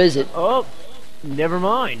 What is it? Oh, never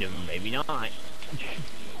mind. Maybe not.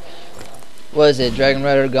 What is it? Dragon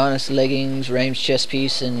Rider gauntlets, leggings, range chest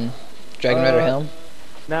piece, and Dragon Rider helm?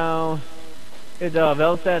 No. It's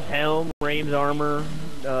Velstat's helm, Raim's armor,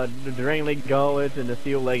 the Dragon Lake gauntlets, and the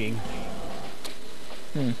steel leggings.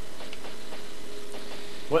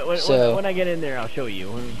 When I get in there, I'll show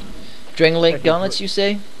you. Dragon Lake gauntlets, you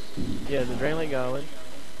say? Yeah, the Dragon Lake gauntlets.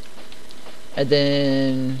 And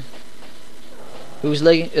then who's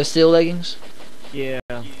steel leggings? Yeah.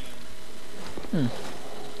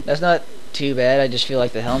 That's not too bad. I just feel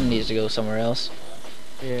like the helm needs to go somewhere else.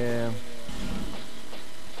 Yeah.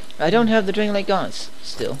 I don't have the Drain Lake gaunts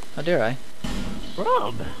still. How dare I?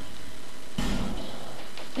 Scrub.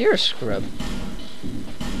 You're a scrub.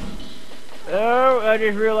 Oh, I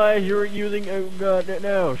just realized you were using. Oh god,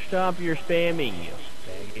 no! Stop your spamming, you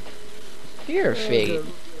faggot. You're a faggot.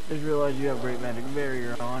 Just realized you have great magic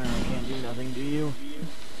barrier on, and I can't do nothing to you.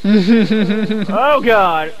 Oh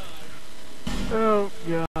god! Oh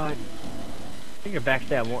god! I think your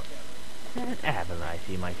backstab one. An avalanche, I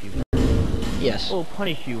see my future. Yes. We'll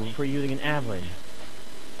punish you for using an avalanche.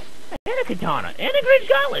 And a katana, and a great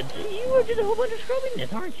gauntlet. You are just a whole bunch of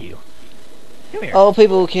scrubbiness, aren't you? Come here. All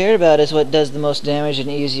people care about is what does the most damage and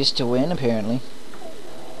easiest to win, apparently.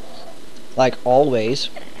 Like always.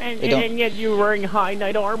 And yet you're wearing High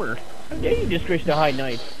Knight armor. How dare you disgrace the High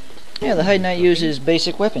Knight? Yeah, the High Knight uses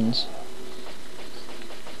basic weapons.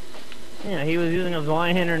 Yeah, he was using a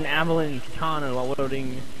Zweihander and Avalanche katana while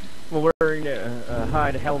wearing a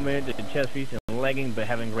hide helmet, a chest piece, and leggings, but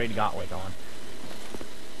having great gauntlet on.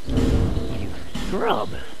 You scrub.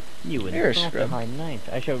 You would insult the High Knight.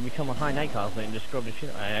 I should become a High Knight cosplay and just scrub the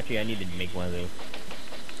shit. Actually, I need to make one of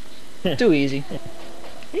those. Too easy. It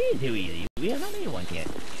ain't too easy. We have not made one yet.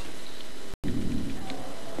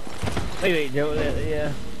 Wait, Joe,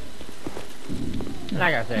 yeah.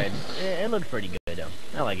 Like I said, it looks pretty good though.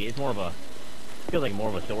 I like it. It's more of a, feels like more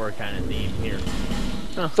of a Thor kind of theme here.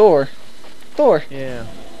 Huh. Thor. Yeah.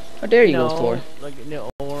 How dare you go Thor? Like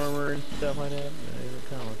armor and stuff like that.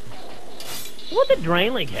 What the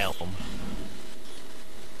Drain Lake helm?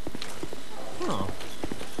 Huh.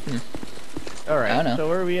 Alright, so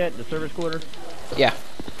where are we at? The service quarter? Yeah.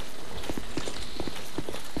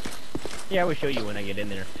 Yeah, I will show you when I get in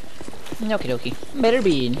there. Okie dokie. Better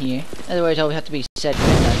be in here. Otherwise I'll have to be set for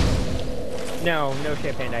that. No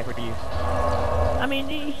champagne diaper to use. I mean,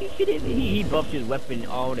 he buffed his weapon,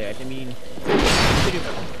 all that. I mean...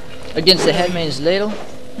 Against the Handmaidens Ladle?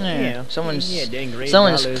 Yeah. Someone's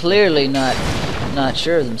dollars. clearly not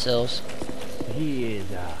sure of themselves. He is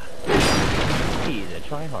a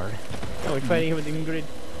tryhard. I was fighting him with the Ingrid.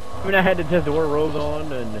 I mean, I had to test the war robes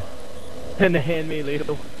on and the Handmaid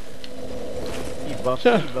Ladle. He buffed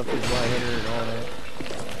his Zweihander and all that.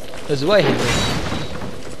 The Zweihander?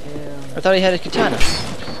 Yeah. I thought he had a katana.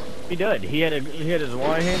 He did. He had his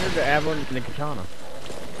Zweihander, the Avalanche, and the katana.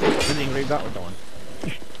 With the engraved gauntlet on.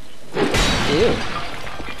 Ew.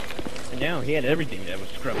 And now he had everything that was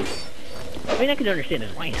scrubby. I mean, I could understand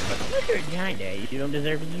his Zweihander, but unless you're a giant guy, you don't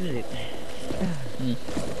deserve to use it.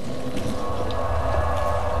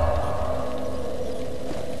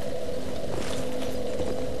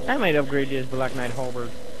 I might upgrade his Black Knight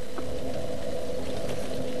halberd.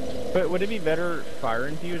 But would it be better fire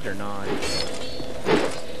infused or not?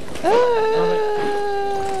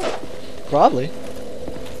 Probably.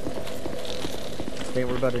 Okay,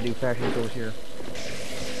 we're about to do fashion shows here.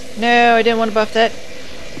 No, I didn't want to buff that.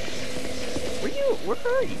 Where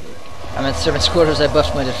are you? I'm at servant's quarters. I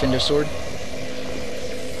buffed my defender sword.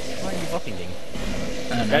 Why are you buffing things?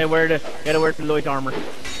 I don't know. Gotta wear the Lloyd's armor.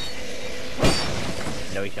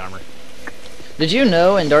 Lloyd's armor. Did you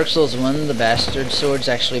know in Dark Souls 1 the bastard sword's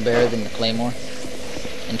actually better than the claymore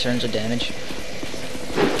in terms of damage?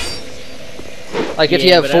 Like if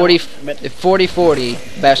you have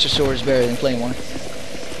 40-40, bastard sword is better than claymore.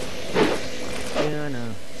 Yeah, I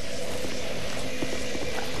know.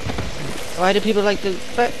 Why do people like the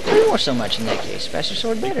claymore so much in that case? Bastard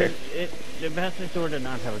sword better. Because the bastard sword did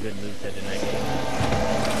not have a good moveset in that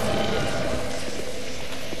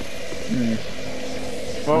game.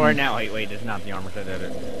 Well, right now, wait, it's not the armor set, is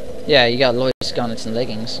it? Yeah, you got Lois gauntlets and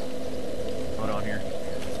leggings. Hold on here.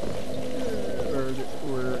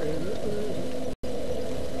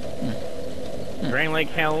 Drain Lake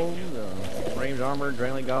helm, Rain's armor,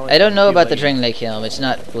 Drain Lake gauntlet. I don't know about the Drain Lake helm. It's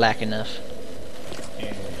not black enough.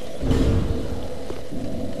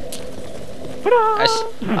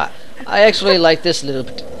 I actually like this little.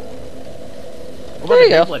 What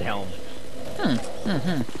about the template helm?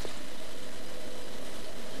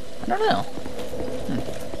 I don't know.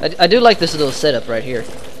 I do like this little setup right here.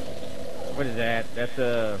 What is that? That's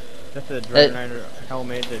a Dragon Rider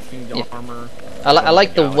helmet, the King's armor. I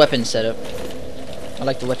like the weapon setup. I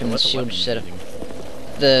like the weapon shield setup.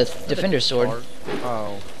 The defender sword.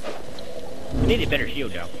 Oh. You need a better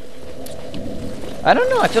shield though. I don't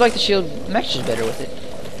know. I feel like the shield matches better with it.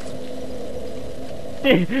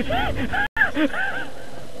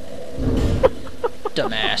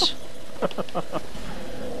 Dumbass.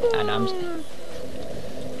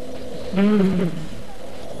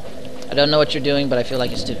 I don't know what you're doing, but I feel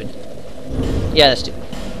like it's stupid. Yeah, that's stupid.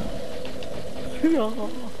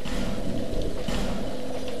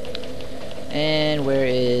 And where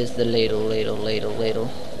is the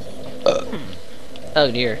ladle? Oh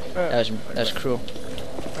dear, that was cruel.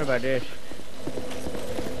 What about this?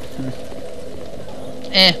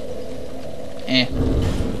 Eh.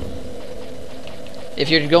 If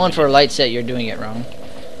you're going for a light set, you're doing it wrong.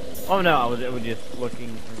 Oh no, I was just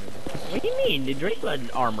looking. What do you mean? The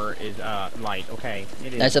Drake-Blood armor is light. Okay,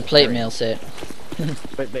 it is. That's a plate mail set.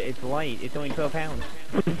 but it's light. It's only 12 pounds.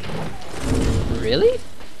 Really?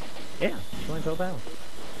 Yeah, it's only 12 pounds.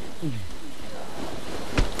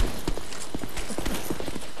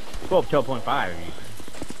 12.5. I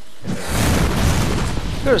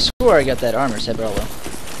could have swore I got that armor set, but oh well.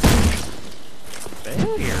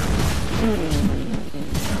 Failure.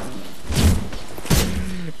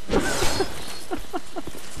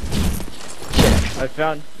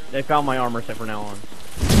 They found my armor set for now on.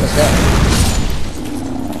 What's that?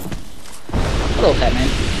 Hello, fat man.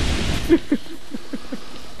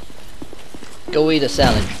 Go eat a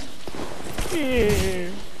salad. Yeah.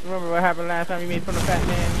 Remember what happened last time you made fun of fat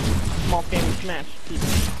man? Small came and smashed people.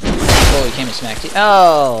 Oh, he came and smacked you.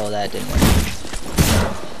 Oh, that didn't work.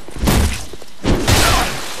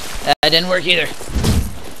 That didn't work either.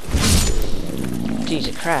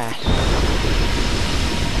 Jesus Christ.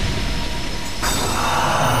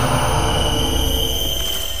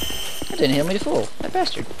 That didn't heal me to full. That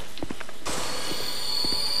bastard.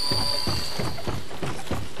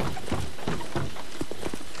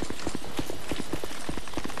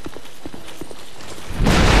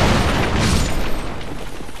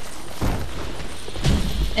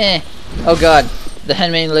 Oh god. The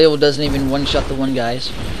Handmaidens Ladle doesn't even one-shot the one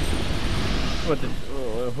guys. What the...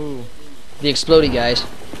 who? The explodey guys.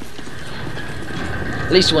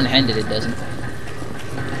 At least one-handed it doesn't.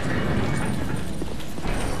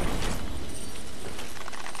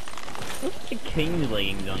 What's the king's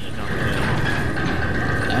leggings on this armor?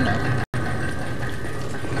 I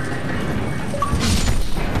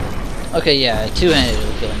know. Okay, yeah, two-handed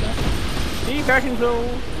will kill him though. See, Fashion Soul,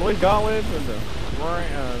 Lloyd Gauntlet, and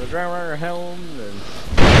the Drown Rider helm, and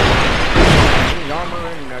King's armor,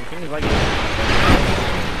 and King's leggings.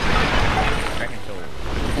 Fashion Soul.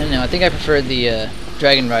 I don't know, I think I preferred the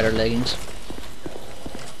Dragon Rider leggings.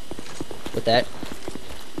 With that.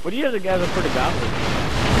 What do you have the guys that put a gauntlet?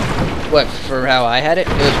 What, for how I had it?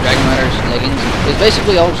 It was Dragon Rider's leggings. It was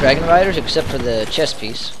basically all Dragon Riders except for the chest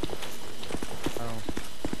piece. Oh.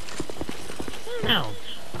 No.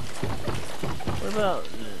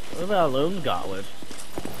 What about Lone's Gauntlet?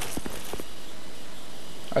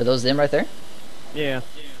 Are those them right there? Yeah.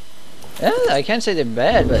 Yeah, I can't say they're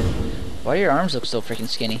bad, but why do your arms look so freaking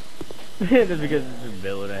skinny? That's because it's the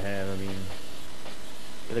build I have, I mean...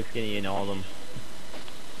 They look skinny in all of them.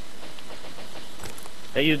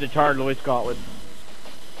 They use the charred Lois Gauntlet.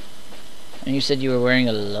 And you said you were wearing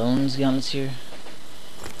a Lone's gauntlets here?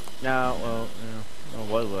 No, well, no. I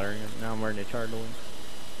was wearing it. Now I'm wearing the charred Lois.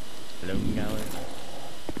 Lone Gauntlet.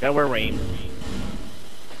 Gotta wear rain.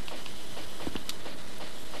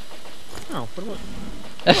 Oh, what about...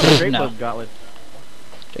 Great No. Gauntlet.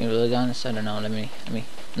 Dragon Rider gauntlets? I don't know, let me...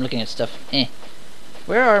 I'm looking at stuff.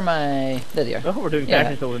 Where are my... There they are. Oh, we're doing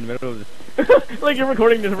fashion shows in the middle of this. Like you're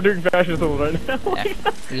recording this, we're doing fashion shows right now.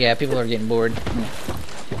 Yeah, people are getting bored.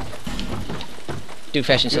 Do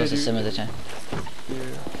fashion shows some of the time.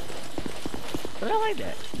 Yeah. But I like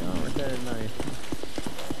that. No, that is nice.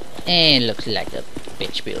 And looks like a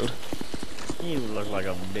bitch build. You look like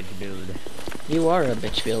a bitch build. You are a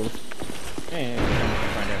bitch build. And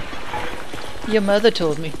find out. Your mother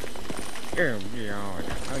told me. Oh,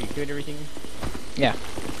 you killed everything? Yeah.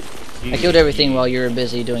 I killed everything while you were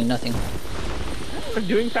busy doing nothing. I'm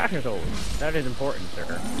doing fashion shows. That is important, sir.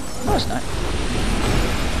 No, it's not.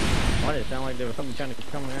 Why did it sound like there was something trying to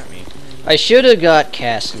come at me? I should have got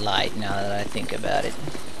cast light now that I think about it.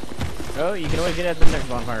 Oh, you can always get at the next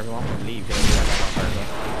bonfire if you want to leave.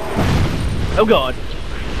 Oh god!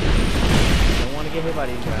 Don't want to get hit by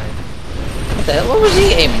these guys. What the hell? What was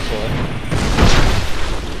he aiming for?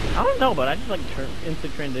 I don't know, but I just like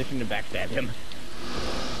instant transition to backstab him.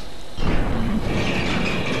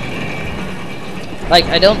 Like,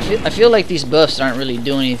 I feel like these buffs aren't really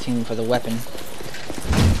doing anything for the weapon.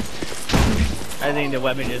 I think the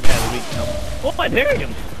weapon just has weak. Oh, I buried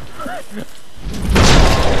him!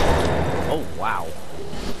 Oh, wow.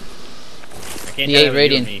 The 8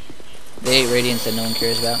 radiant. The 8 radiants that no one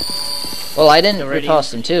cares about. Well, I didn't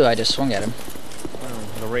riposte them too, I just swung at them.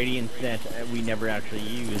 The radiants that we never actually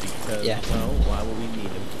use because, well, why would we need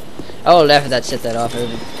them? Oh, after that, set that off.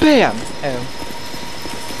 BAM! Oh.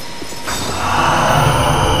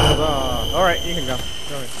 Alright, you can go.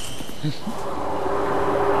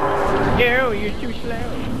 No, you're too slow.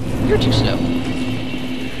 You're too slow.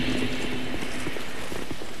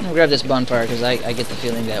 I'll grab this bonfire because I get the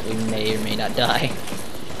feeling that we may or may not die.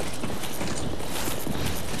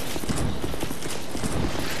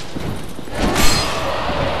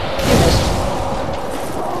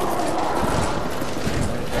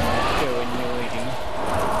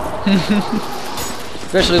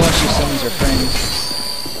 Especially once she summons her friends.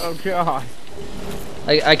 Oh god.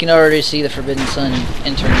 I can already see the Forbidden Sun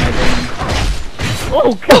entering my brain.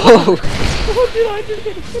 Oh god! Oh. What did I just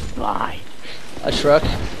get hit by? A truck.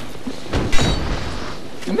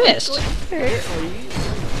 You missed.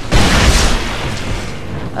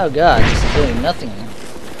 Oh god, this is doing nothing.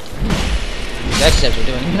 Backstabs are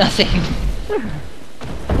doing nothing.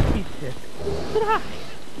 Jesus. But I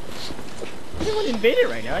didn't want to invade it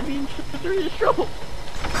right now. I'd be in serious trouble.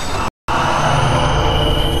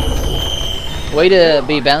 Way to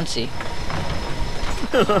be bouncy.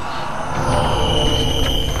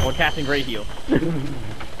 Or casting great heal.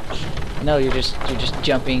 No, you're just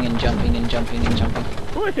jumping and jumping and jumping and jumping.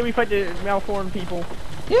 Oh, I say we fight the malformed people.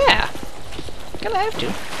 Yeah. Gonna have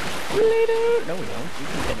to. Later. No, we don't. We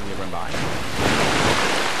can technically run by.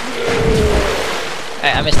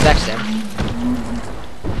 I missed the backstab.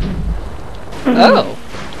 Oh!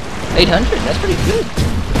 800, that's pretty good.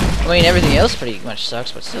 I mean, everything else pretty much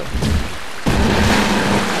sucks, but still.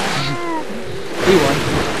 He won.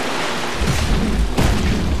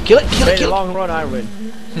 Kill it, kill it, kill it! Long run, I win.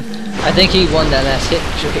 I think he won that last hit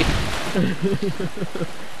trade.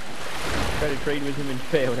 Tried to trade with him and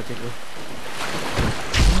failed, I think it was.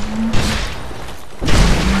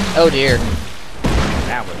 Oh dear.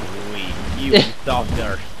 That was weak. You soft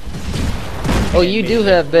dark. Oh, you do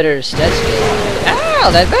have better stat skill.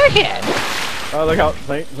 Ow, that backhand! Oh, look out.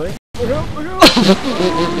 Look out, look out.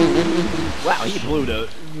 Wow, he blew the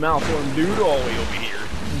malformed dude all the way over here.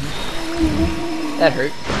 That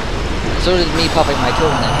hurt. So did me popping my toe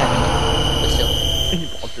when that happened. But still. You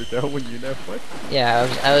popped your toe when you know what? Yeah,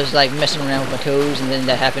 I was like messing around with my toes and then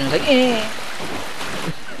that happened. I was like, eh.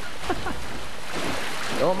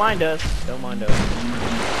 Don't mind us. Don't mind us.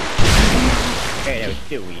 Okay, that was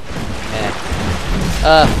too weak. Yeah.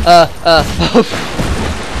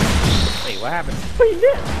 Wait, what happened? What you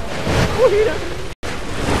did? What you did?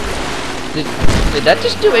 Did that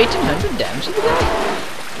just do 1800 damage to the guy?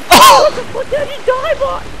 Oh! What did he die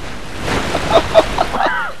by?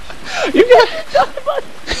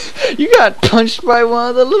 You got punched by one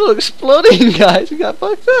of the little exploding guys who got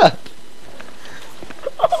fucked up.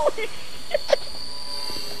 Holy shit!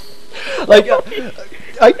 Like,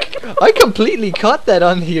 I completely caught that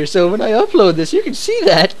on here, so when I upload this, you can see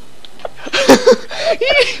that.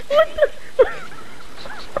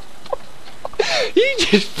 He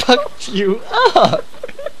just fucked you up.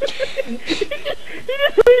 He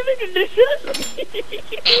just really conditioned.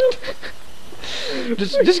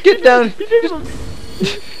 Just get down. He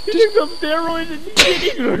took some steroids and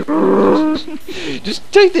Just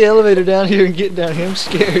take the elevator down here and get down here. I'm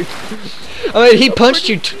scared. I mean, he punched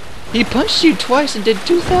you. He punched you twice and did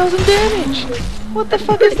 2,000 damage. What the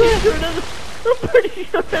fuck is that? I'm pretty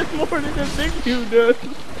sure that's more than that big dude does.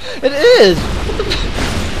 It is.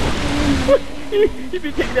 He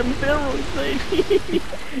be taking them steroids, mate. He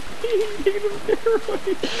taking them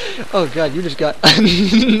steroids. Oh god, you just got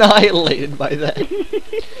annihilated by that.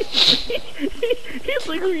 He's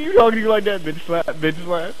like, who are you talking to like that, bitch slap, bitch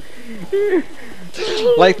slap?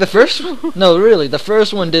 Like the first, no, really, the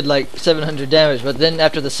first one did like 700 damage, but then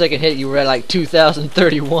after the second hit, you were at like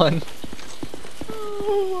 2,031.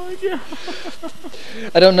 Oh my god!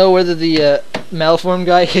 I don't know whether the malformed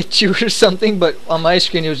guy hit you or something, but on my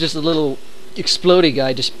screen it was just a little explodey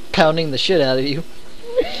guy just pounding the shit out of you.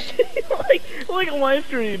 like on my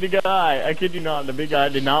screen, the guy, I kid you not, the big guy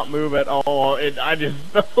did not move at all, and I just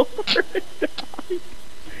fell over and died.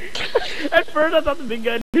 At first I thought the big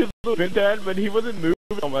guy did a little bit that, but he wasn't moving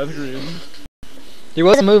on my screen. He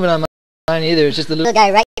wasn't moving on mine either, it's just the little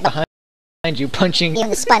guy right behind you punching in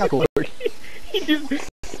the spinal cord. He just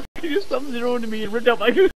sub-zeroed to me and ripped out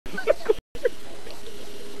my goose.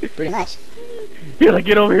 Pretty much. He's like,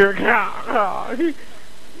 get over here.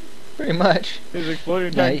 Pretty much. His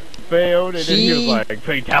exploding tank failed, and then he was like,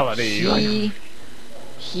 fatality.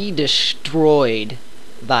 He destroyed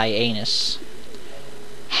thy anus.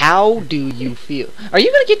 How do you feel? Are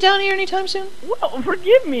you gonna get down here anytime soon? Well,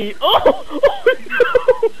 forgive me. Oh no!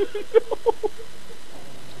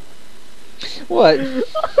 What?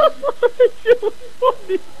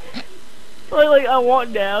 Like I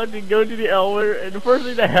walk down to go to the elevator, and the first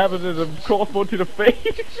thing that happens is a crossbow to the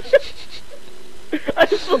face. I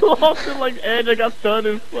just lost it like edge. I got stunned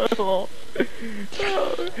and fell off.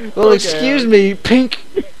 Well, okay. Excuse me, Pink.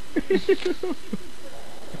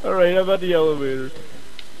 All right, how about the elevator?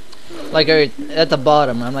 Like at the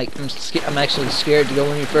bottom. I'm like, I'm actually scared to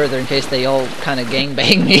go any further in case they all kind of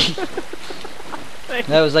gangbang me.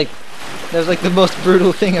 That was like the most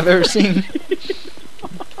brutal thing I've ever seen.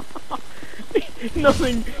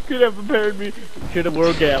 Nothing could have prepared me. Should have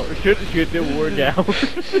worked out. Should have worked out.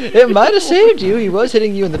 It might have saved you. He was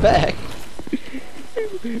hitting you in the back.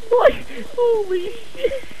 Like, holy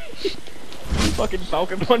shit. You fucking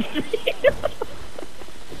falcon punched me.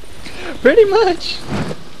 Pretty much.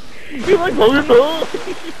 You like Falcon punch.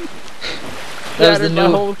 That was the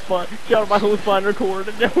new. Shattered my whole spinal cord.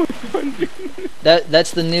 And that was fun.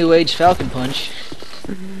 That's the new age Falcon Punch.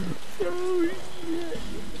 Oh shit.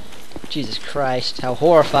 Jesus Christ, how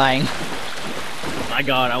horrifying. My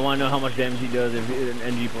God, I want to know how much damage he does if in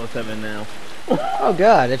NG +7 now. Oh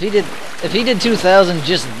God, if he did 2,000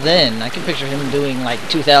 just then, I can picture him doing like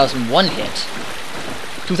 2001 hit.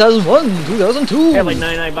 2001, 2002. Had like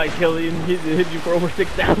 99 by kill and hit you for over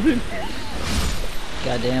 6,000.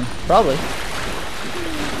 Goddamn, probably.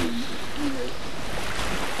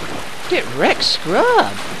 Get wrecked,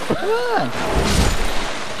 scrub. Come on.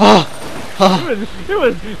 Oh. There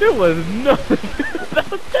was nothing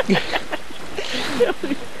about that.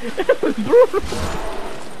 It was brutal.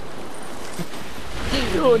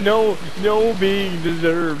 No being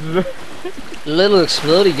deserves. Little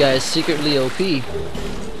explodey guys secretly OP.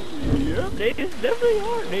 Yeah, they definitely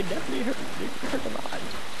are. They definitely hurt a lot.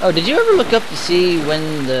 Oh, did you ever look up to see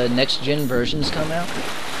when the next gen versions come out?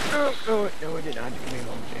 No, I did not.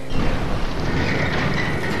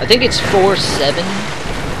 I think it's 4/7.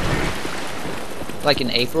 Like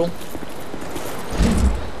in April.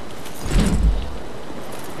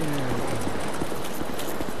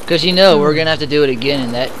 Cause you know we're gonna have to do it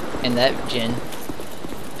again in that gen.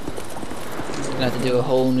 Gonna have to do a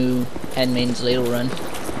whole new Handmaidens Ladle run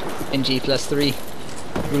in G+3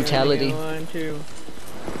 brutality. I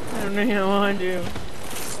don't know how I want to.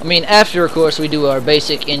 I mean, after of course we do our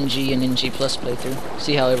basic NG and NG Plus playthrough.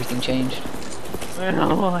 See how everything changed. I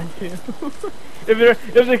don't want to. If they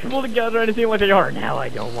explode together or anything like they are now, I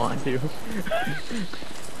don't want to.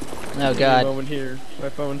 Oh God. Moment here. My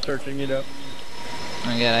phone's searching it up. Oh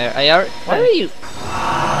my God, why are you?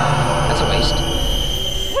 That's a waste.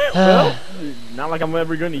 Well, not like I'm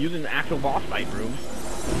ever going to use an actual boss fight room.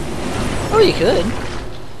 Oh, you could.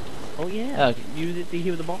 Oh yeah. Okay. Use it to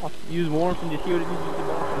heal the boss. Use warmth and just heal it to use the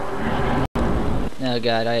boss. Oh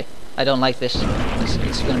God, I don't like this.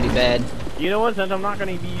 It's gonna be bad. You know what? Since I'm not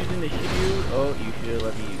going to be using the shield, oh, you should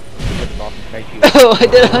let me use the boss and fight you. Oh, I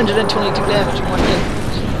did 122 damage in one hit.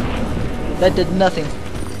 That did nothing.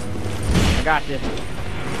 I got this.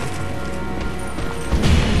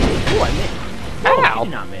 Oh, I missed. Ow! I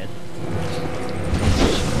did not miss.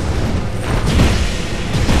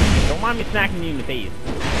 Don't mind me smacking you in the face.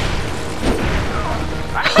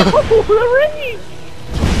 Ow! The range!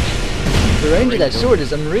 The range of that sword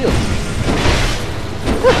is unreal.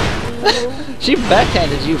 She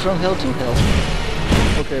backhanded you from hell to hell.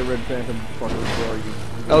 Okay, Red Phantom, where are you?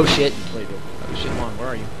 Oh shit. Wait, Oh shit. come on, where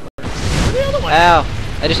are you? Where's the other one? Ow.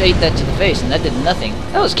 I just ate that to the face and that did nothing.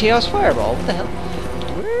 That was Chaos Fireball. What the hell?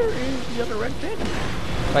 Where is the other Red Phantom?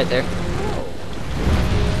 Right there. Oh.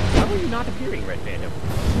 How are you not appearing, Red Phantom?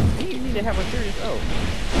 You need to have a serious... Oh,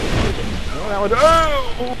 that was...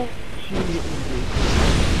 Oh!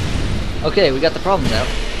 Okay, we got the problems out.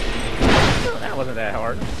 No, that wasn't that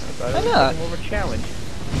hard. I know. More of a challenge.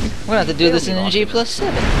 We're gonna have to do this in NG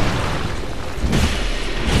 +7.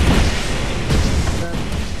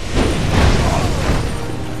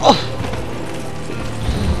 Oh!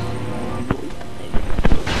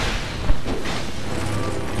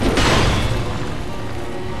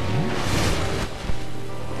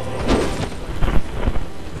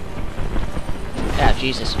 Ah,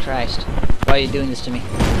 Jesus Christ. Why are you doing this to me?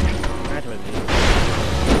 That's what it is.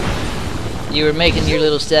 You were making your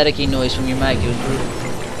little staticky noise from your mic. It was brutal.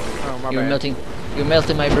 Oh, my You were bad.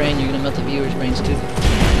 melting my brain. You're gonna melt the viewers' brains too.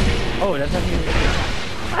 Oh, that's not even...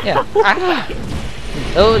 Yeah. Ah.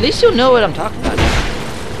 Oh, at least you'll know what I'm talking about.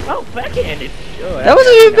 Oh, backhanded. Oh, That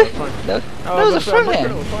wasn't even fun. that was a front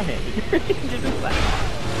hand.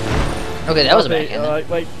 Okay, that was a backhand.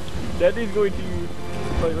 Like, that is going to...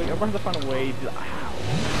 Like, I'm going to find a way to... Ow.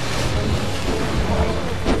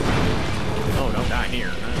 Oh, don't die here.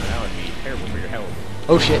 That would be terrible for your health.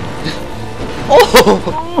 Oh shit.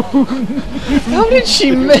 Oh! How did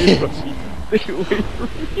she miss?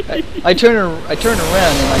 I turn around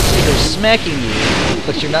and I see her smacking you,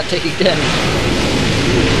 but you're not taking damage.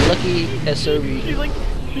 Lucky SOB.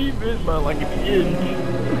 She missed by like an inch.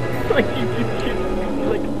 Like she just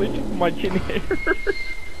like glitched my chin hair.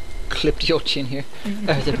 clipped your chin here.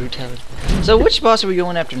 The brutality. So which boss are we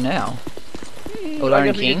going after now? Old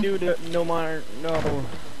Iron King? Do the no Man's War.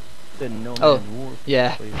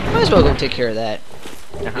 Yeah. Might as well go take care of that.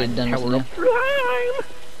 Get done with it now.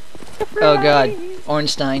 Oh god.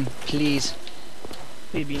 Ornstein, please.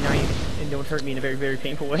 Please be nice and don't hurt me in a very, very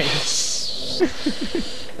painful way.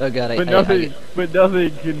 Oh god, but nothing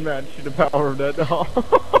can match the power of that doll.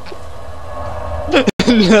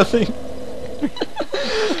 Nothing.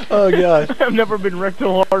 Oh god. I've never been wrecked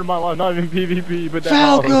so hard in my life, not even PvP, but that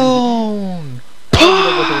Falcon! I don't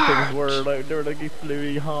know what those things were, like, they were like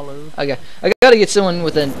exploding hollows. Okay, I gotta get someone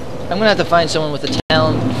with an... I'm gonna have to find someone with a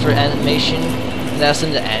talent for animation and ask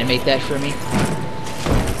them to animate that for me.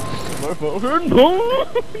 My Falcon, boom!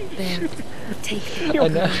 There, take it. I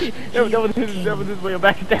know. That was his way of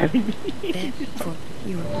backstabbing me. Therefore,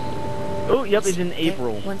 you Oh, yep, it's in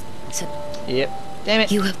April. Yep. Damn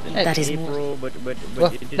it. You have, that is April, but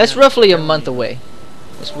well, it did that's not roughly a tell month me. away.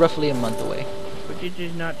 That's roughly a month away. But it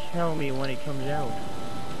does not tell me when it comes out.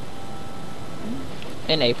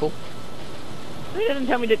 In April. It doesn't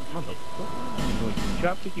tell me that. I'm going to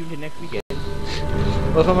drop kick you to next weekend.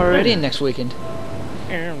 Well, if I'm already in next weekend.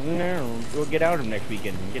 No, we'll get out of next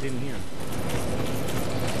weekend and get in here.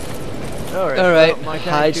 Alright, well,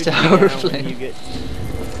 hides tower flame.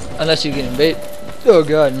 Unless you get invaded. Oh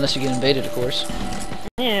god, unless you get invaded, of course.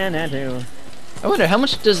 Yeah, that too. I wonder, how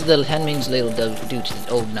much does the Handmaidens Ladle do to the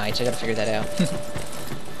old knights? I gotta figure that out.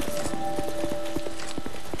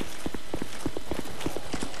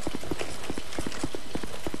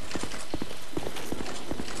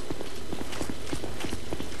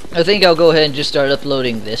 I think I'll go ahead and just start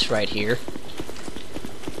uploading this right here.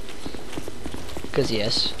 Cause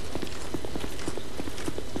yes.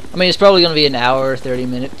 I mean, it's probably gonna be an hour, 30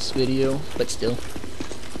 minutes video, but still.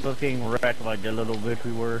 Us getting wrecked like the little bit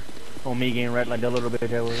we were. Or me getting wrecked like the little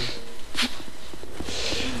bit I was.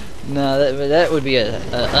 No, that would be a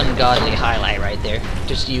ungodly highlight right there.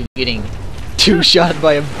 Just you getting two-shot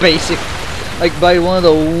by a basic, like by one of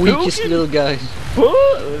the weakest little guys.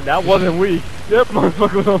 That wasn't weak. That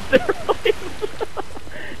motherfucker was on steroids.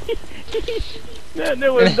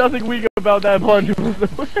 There was nothing weak about that punch.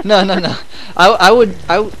 No. I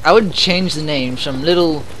would change the names from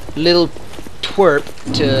little twerp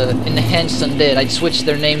to enhanced undead. I'd switch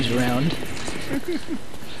their names around.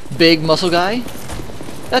 Big muscle guy,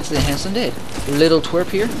 that's the enhanced undead. Little twerp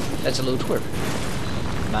here, that's a little twerp.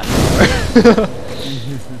 Not anymore.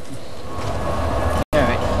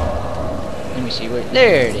 Alright. Let me see where.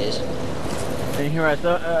 There it is. And here I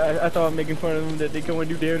thought I'm making fun of them that they go and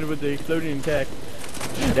do damage with the exploding attack.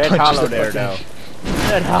 That hollow there though.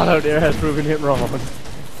 That hollow there has proven him wrong.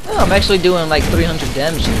 Oh, I'm actually doing like 300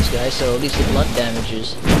 damage to this guy, so at least the blunt damage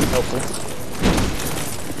is helpful.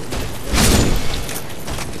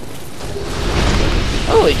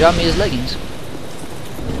 Oh, he dropped me his leggings.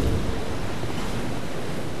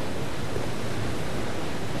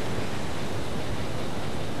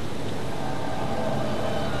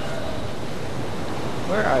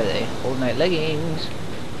 Where are they? Old Knight leggings.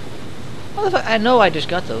 Oh, I know I just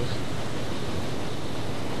got those.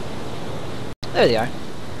 There they are.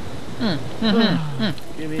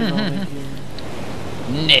 Give me a moment here.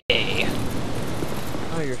 Nay.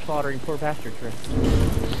 Oh, you're slaughtering poor bastard, Chris.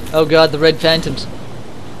 Oh god, the red phantoms.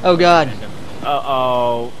 Oh god.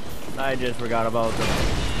 Uh-oh. I just forgot about them.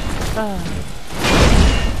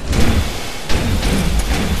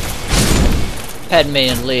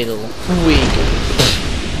 Handmaidens Ladle. Weak.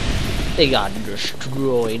 They got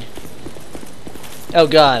destroyed. Oh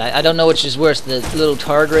god, I don't know which is worse, the little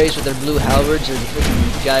Targraves with their blue halberds or the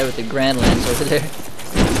freaking guy with the Grand Lance over there.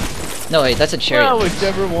 No, wait, that's a chariot. Well,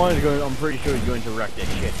 whichever one is going, I'm pretty sure he's going to wreck the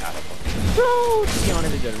shit out of them. So, to be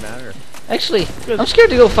honest, it doesn't matter. Actually, I'm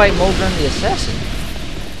scared to go fight Mulgrim the Assassin.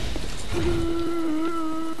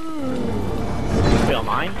 Wait, on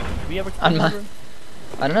mine? Did we ever On mine?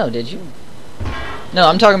 I don't know, did you? No,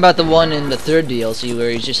 I'm talking about the one in the third DLC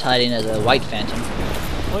where he's just hiding as a white phantom.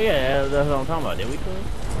 Oh yeah, that's what I'm talking about. Did we kill him?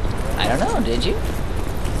 I don't know, did you?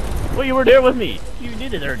 Well, you were there with me. You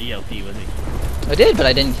did the third DLC with me. I did, but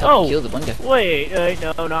I didn't help kill the one guy. Wait,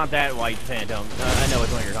 no, not that white phantom. I know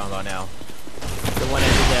which one you're talking about now. The one that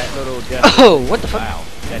did that little death. Oh, what the fuck? Wow,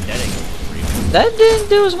 that ain't pretty good. That didn't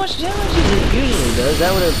do as much damage as it usually does.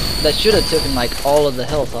 That should have taken like all of the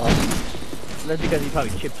health off. That's because he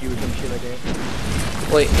probably chipped you or some shit like that.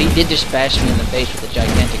 Wait, he did just bash me in the face with a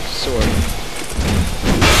gigantic sword.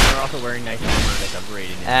 You're also wearing nice armor that's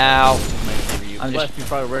upgraded. Ow. Plus, you're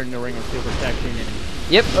probably wearing the ring of steel protection and...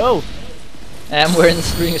 Yep. Oh! I'm wearing the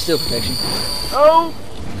ring of steel protection. Oh!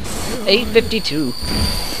 852.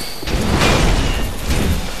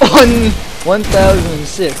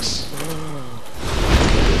 1006.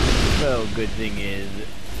 So good thing is,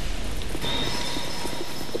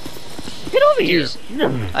 get over here.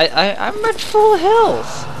 I'm at full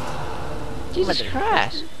health. Jesus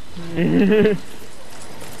Christ.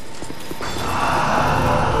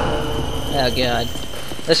 Oh God.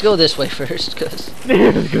 Let's go this way first, cause.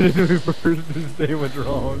 Let's go this way first and say what's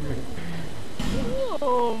wrong.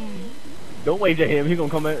 Don't wave to him. He's gonna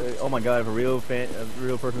come at. Oh my God! If a real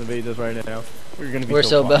person invades us right now, we're gonna be. We're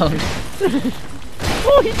so boned.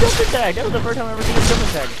 Oh, he jump attack. That was the first time I ever seen him jump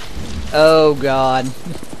attack. Oh God.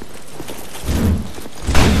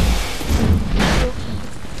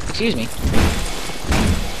 Excuse me.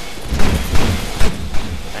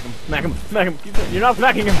 Smack him! Smack him! You're not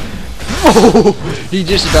smacking him. Oh, he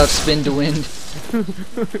just about spin to wind.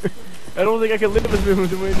 I don't think I can live with him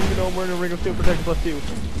even though I'm wearing a ring of steel protection +2.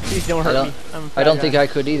 Please don't hurt me. I don't think I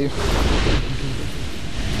could either.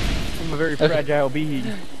 I'm a very fragile being.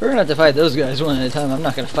 We're gonna have to fight those guys one at a time. I'm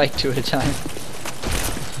not gonna fight two at a time.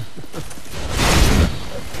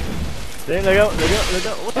 There they go.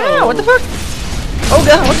 Ah, what the fuck? Oh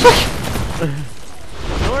God, what the fuck?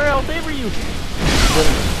 Don't worry, I'll favor you.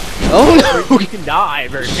 Oh no! You can die a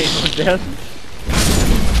very painful death.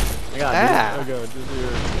 I got it. Oh God, just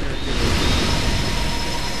here.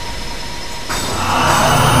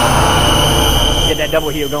 Get that double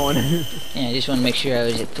heal going. Yeah, I just want to make sure I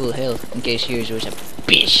was at full health in case yours was a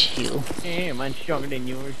bitch heal. Yeah, mine's stronger than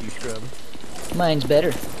yours, you scrub. Mine's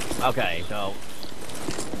better. Okay, so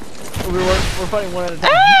we're fighting one at a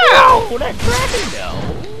time. Ow! Oh, that Kraken though.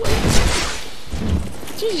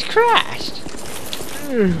 Jesus Christ!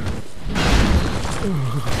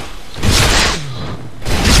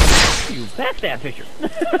 You backstab fisher.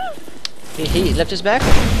 He left his back.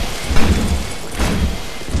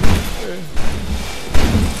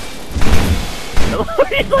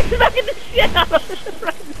 He's like smacking the shit out of us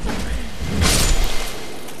right now.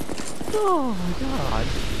 Oh my God.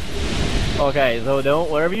 Okay, so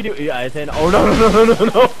don't, whatever you do, I said, oh no.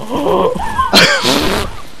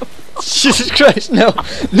 Jesus Christ, no.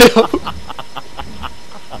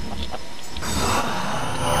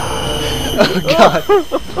 Oh God.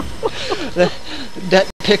 That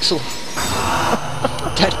pixel.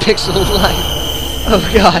 That pixel life. Oh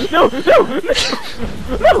God. No.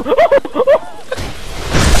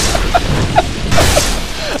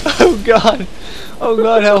 Oh God. Oh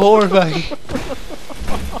God, how horrifying.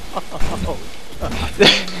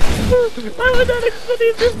 I was not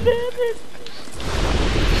expecting this damage.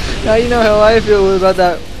 Now you know how I feel about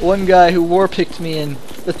that one guy who war-picked me in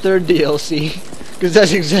the 3rd DLC. Because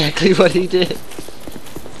that's exactly what he did.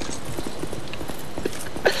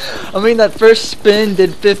 I mean, that first spin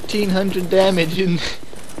did 1,500 damage and...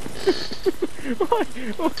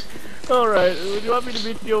 Alright, would you want me to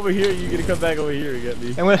meet you over here? You're gonna come back over here and get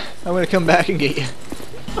me. I'm gonna come back and get you.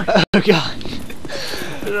 Oh God.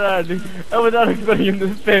 I was not expecting him to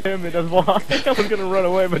spam it, that's why I was gonna run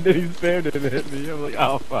away, but then he spammed it and hit me. I'm like,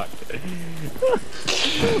 oh fuck.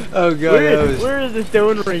 Oh God, where is the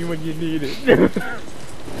stone ring when you need it?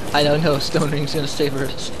 I don't know, stone ring's gonna save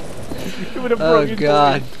us. Oh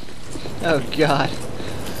God. Oh God.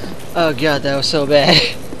 Oh God, that was so bad.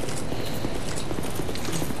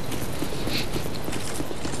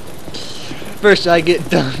 First I get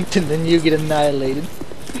dunked and then you get annihilated.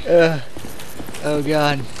 Oh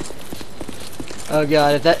God. Oh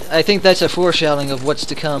God, I think that's a foreshadowing of what's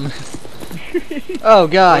to come. Oh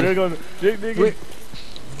God.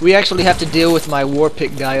 We actually have to deal with my war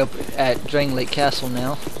pick guy up at Drain Lake Castle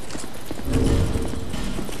now.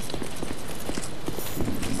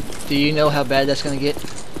 Do you know how bad that's gonna get?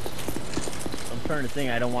 I'm starting to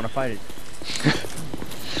think I don't want to fight it.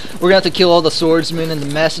 We're gonna have to kill all the swordsmen and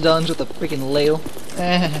the mastodons with a freaking ladle.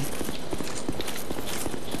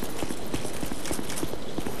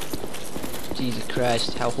 Jesus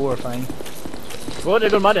Christ, how horrifying. Well, there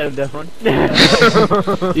goes my death run.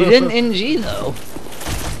 You didn't NG though.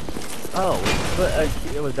 Oh, but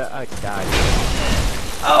it was that I died.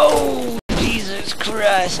 Oh, Jesus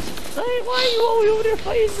Christ. Hey, why are you always over there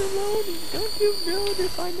fighting alone? Don't you know to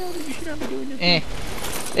find out that you should not be doing this?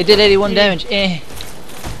 It did 81 damage. Wait,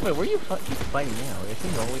 where are you fighting now? It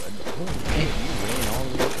seems always...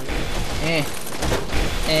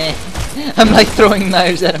 I'm like throwing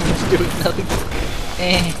knives at him and it's doing nothing.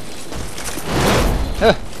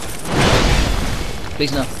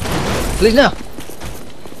 Please no. Please no.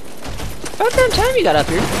 About damn time you got up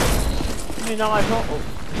here. It's not my fault.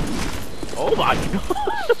 Oh my God.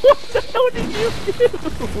 What the hell did you do?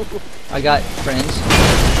 I got friends.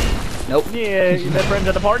 Nope. Yeah, you met friends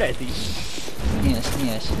at the party, I see. Yes.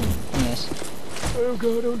 Oh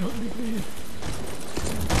god, don't hug me, please.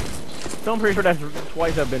 So I'm pretty sure that's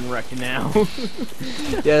twice I've been wrecked now.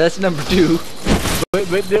 Yeah, that's number 2.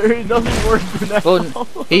 But there is nothing worse than that. Well,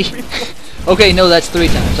 okay, no, that's 3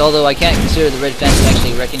 times. Although I can't consider the red fence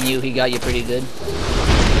actually wrecking you. He got you pretty good.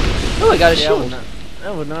 Oh, I got a shield.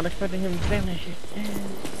 I was not expecting him to finish it.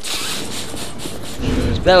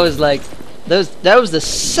 That was like, that was the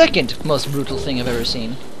second most brutal thing I've ever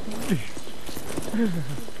seen.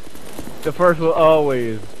 The first will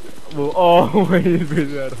always be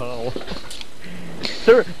that hull.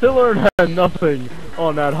 Sillard had nothing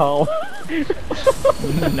on that hull. No,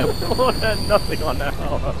 Sillard had nothing on that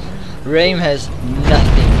hull. Raim has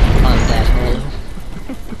nothing on that hull.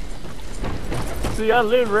 See, I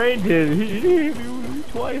lived Rain did. He hit me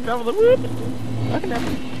twice. I was like, what? I can have.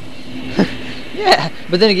 Yeah,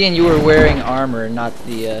 but then again, you were wearing armor, not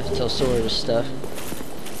the Telsora stuff.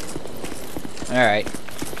 Alright.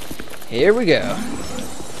 Here we go.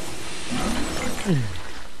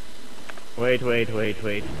 Wait.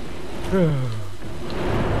 The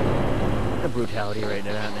brutality right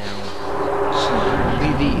now.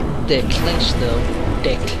 The clinch, though.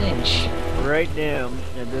 The clinch. Right now,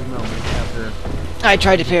 at this moment, after I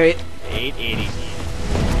tried to parry it. 880.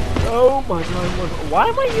 Oh my god, why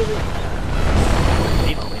am I using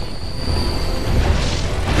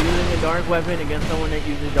a dark weapon against someone that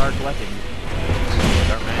uses dark weapons?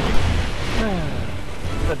 Dark magic.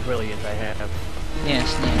 What brilliance I have.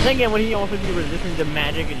 Yes, Then again, would he also be resistant to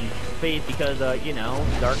magic in space because, you know,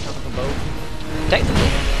 dark comes from both? Technically.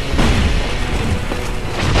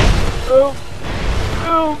 Oh!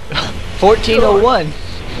 1401.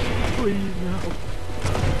 Please, no.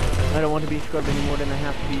 I don't want to be scrubbed any more than I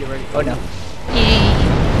have to be already. Oh no.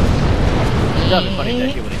 That was funny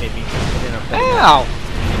that shit when it hit me. Ow!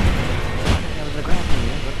 That was a gravity.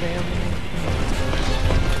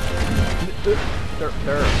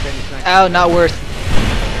 Ow, not worth.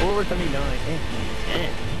 479.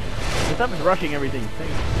 Stop rushing everything.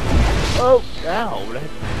 Oh, ow.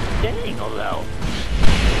 That's dang, although.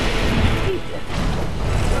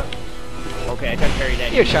 Okay, I tried to parry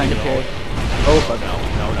that. You're trying to parry. Oh, fuck. No,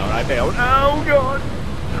 I failed. Oh, God.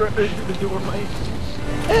 The door, mate.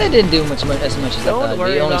 It didn't do as much as I thought.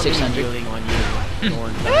 Worry Only about 600. on you,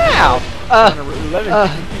 Ow!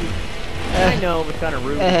 I know it's kind of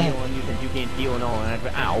rude to heal on you since you can't heal and all that,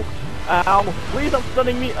 but ow. Ow! Please stop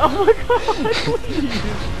stunning me! Oh my god! Please!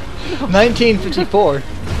 1954.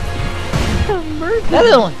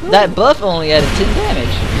 That buff only added 10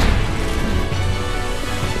 damage.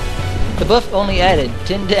 The buff only added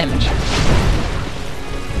 10 damage. I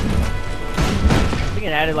think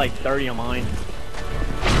it added like 30 on mine.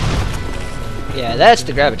 Yeah, that's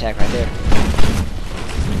the grab attack right there.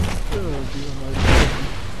 Oh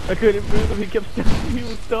god. I couldn't move him, he kept stunned. He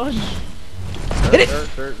was stunned. Hit it!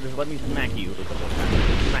 Sir, just let me smack you.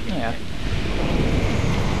 Smack you. Yeah.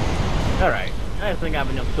 Alright. I think I have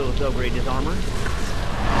enough to upgrade this armor.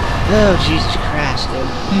 Oh, Jesus Christ,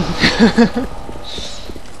 dude.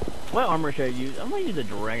 What armor should I use? I'm gonna use the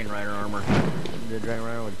Dragon Rider armor. The Dragon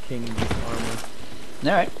Rider with King's armor.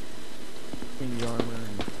 Alright. King's armor.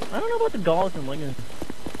 I don't know about the Gauls and Lincoln.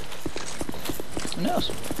 Who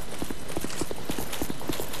knows?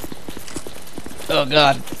 Oh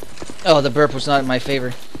god. Oh, the burp was not in my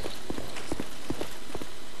favor.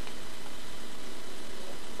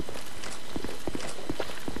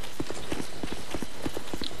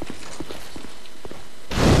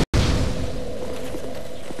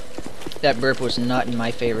 That burp was not in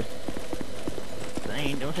my favor.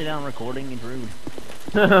 Dang, don't say that on recording, it's rude.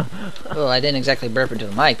 Well, I didn't exactly burp into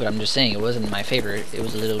the mic, but I'm just saying it wasn't in my favor. It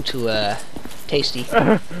was a little too, tasty.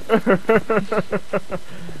 That's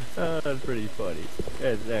pretty funny.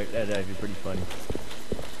 That's actually pretty funny.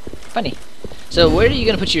 Funny. So, where are you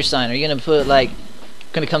gonna put your sign? Are you gonna put, like,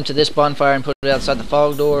 gonna come to this bonfire and put it outside the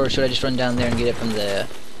fog door, or should I just run down there and get it from the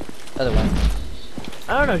other one?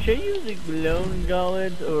 I don't know, should I use the Lone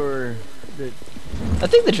Gauntlets or the... I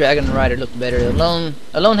think the Dragon Rider looked better. Alone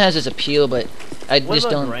has its appeal, but I just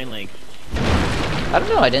don't... What about Rain Lake? I don't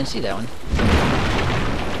know, I didn't see that one.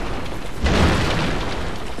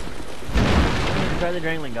 Try the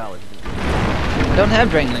Dragon Lake Gauntlets. I don't have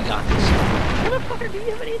Dragon Lake Gauntlets. Motherfucker, do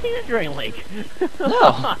you have anything at Dragon Lake?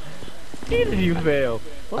 No. Either you fail.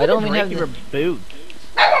 I don't even have your boots.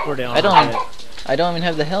 I don't even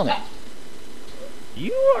have the helmet.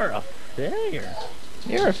 You are a failure.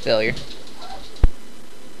 You're a failure.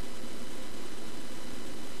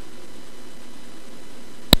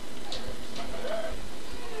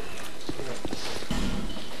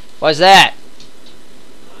 Why's that?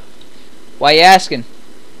 Why you asking?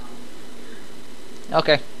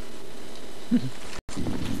 Okay.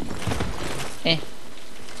 Eh.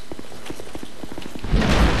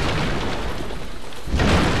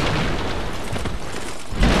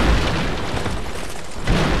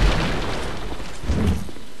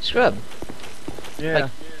 Scrub. Yeah.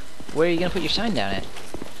 Like, where are you gonna put your sign down at?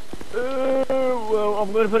 Well,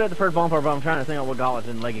 I'm gonna put it at the first bonfire, but I'm trying to think of what gauntlets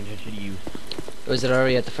and leggings I should use. Was it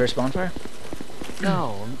already at the first bonfire?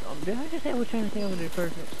 No, did I just say I was trying to think of it at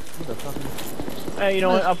first? What the fuck? Hey, you know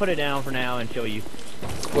what? I'll put it down for now and show you.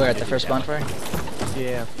 Where, at the first bonfire?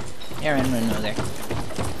 Yeah. Yeah, I'm gonna know there.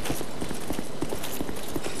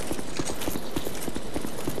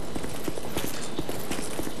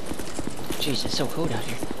 Jeez, it's so cold out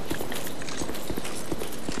here.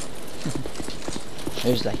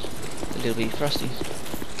 There's like a little bit frosty.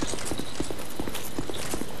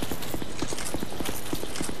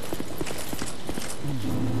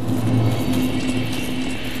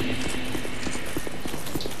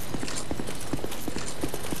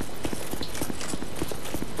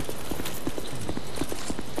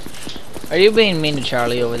 Are you being mean to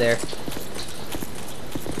Charlie over there?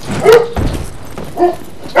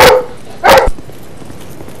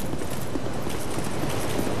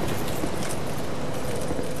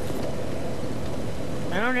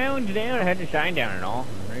 I don't know. Today I had the shine down and all.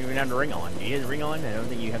 I don't even have the ring on. Do you have the ring on? I don't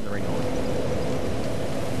think you have the ring on.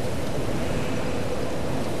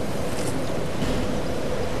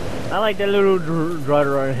 I like that little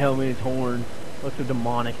driver on helmet, his horn. Looks so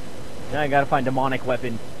demonic. Now I gotta find demonic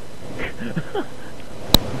weapon.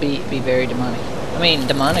 Be very demonic. I mean,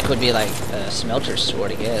 demonic would be like a smelter's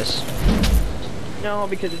sword, I guess. No,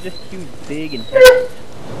 because it's just too big and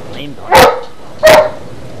flames on it.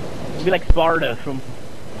 It'd be like Sparta from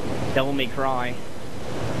Devil May Cry.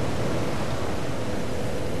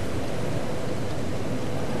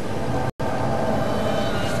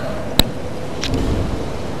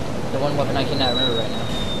 The one weapon I cannot remember right now.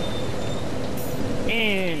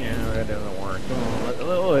 No, that doesn't work.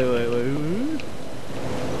 Wait.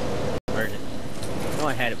 Where is it? Oh,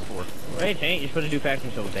 I had it before. Wait, you're supposed to do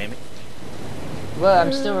faction souls, damn it. Well,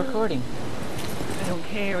 I'm still recording. I don't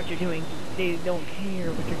care what you're doing. They don't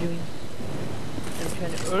care what you're doing. I'm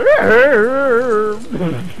trying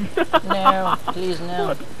to... No, please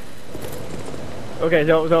no. Okay,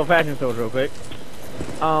 so fashion souls real quick.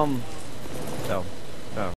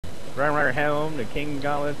 Grand Rider Helm, the King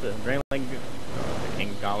Gauntlets, the Drain Leg... the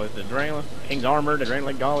King Gauntlets, the Drain... King's Armor, the Drain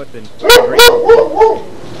Leg Gauntlets, and...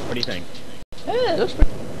 What do you think? Yeah, it looks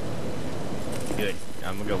pretty Good.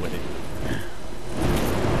 I'm gonna go with it.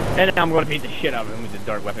 And I'm gonna beat the shit out of him with the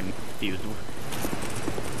dark weapon fused.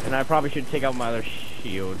 And I probably should take out my other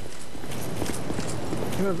shield.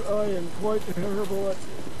 Because I am quite terrible at...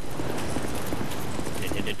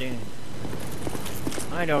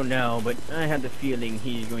 I don't know, but I have the feeling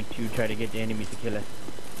he's going to try to get the enemies to kill us.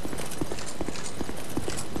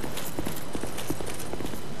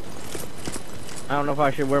 I don't know if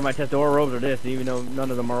I should wear my Testore robes or this, even though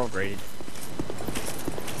none of them are upgraded.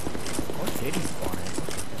 What did he spawn in?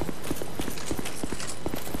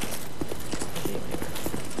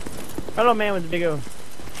 Hello, man with the big O.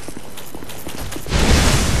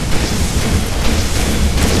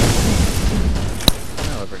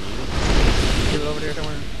 Oh, pretty easy. Is it over there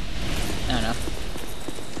somewhere? I don't know.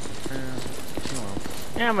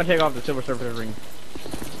 Yeah, I'm gonna take off the silver surface ring.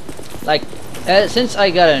 Like, since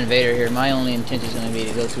I got an invader here, my only intent is going to be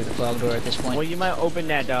to go through the fog door at this point. Well, you might open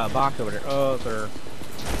that box over there. Oh, sir.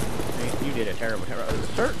 You did a terrible,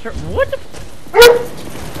 sir, what the?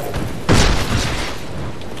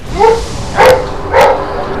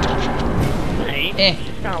 Hey, you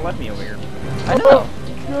just kind of left me over here. I know.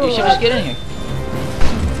 You should just get in here.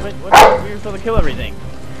 What? You're supposed to kill everything.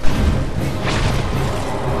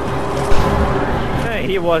 Hey,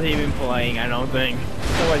 he wasn't even playing, I don't think.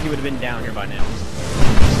 Otherwise, he would have been down here by now.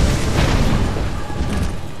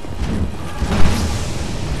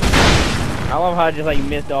 I love how I just like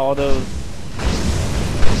missed all those.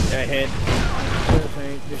 That hit.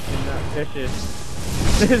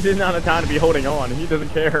 This is not a time to be holding on. He doesn't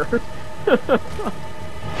care.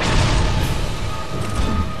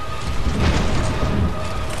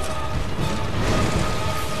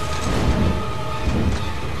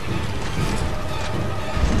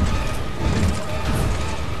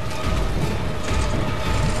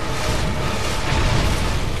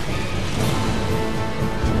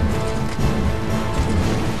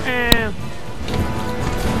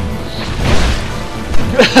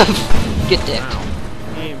 Get dicked. Wow.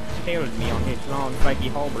 He impaled me on his long spiky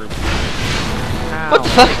halberd. Ow. What the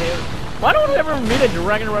fuck? Why don't we ever meet a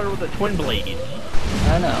dragon rider with a twin blade?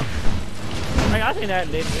 I don't know. Like, I think that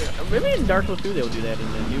maybe in Dark Souls 2 they'll do that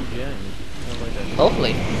in the new gen.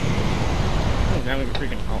 Hopefully. Oh, that was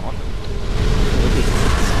freaking awesome.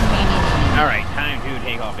 Alright, time to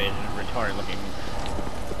take off his retarded looking.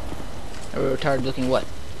 A retarded looking what?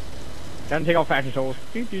 Time to take off fashion souls.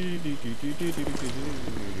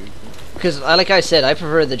 Because, like I said, I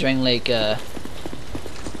prefer the Dragon Lake,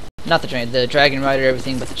 not the Dragon Rider,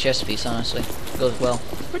 everything but the chest piece, honestly. Goes well.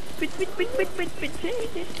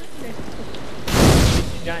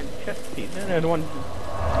 Giant chest piece. The one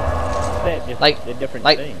that just Like- a different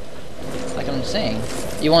like- thing. Like I'm saying.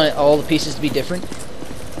 You want all the pieces to be different?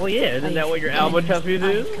 Well, yeah, isn't that what your elbow chest piece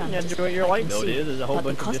is? That's what your light build is a whole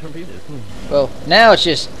bunch of different pieces. Well, now it's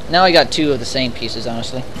just, now I got 2 of the same pieces,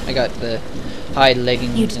 honestly. I got the hide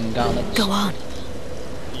leggings and gauntlets. Go on.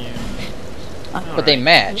 Yeah. But they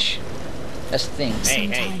match. That's the thing. Hey,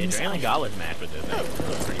 the Sometimes Dragon Gauntlets match with this.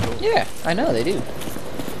 That's pretty cool. Yeah, I know, they do.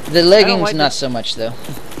 The leggings, like not it. so much, though.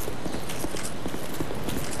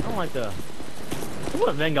 I don't like the...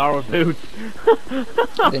 What Vengaro's boots?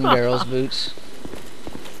 Vingarel's boots.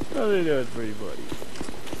 I think that's pretty funny.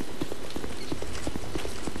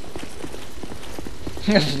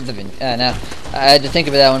 Now, I had to think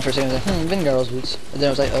about that one for a second. I was like, Vingarel's boots. And then I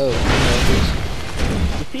was like, oh, Vingarel's boots.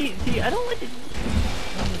 See, I don't like the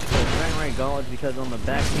Dragon Rider gauntlets because on the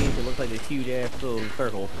back piece it looks like this huge ass little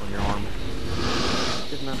circle on your arm. It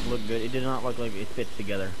does not look good. It does not look like it fits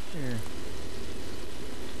together.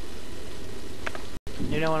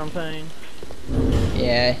 You know what I'm saying?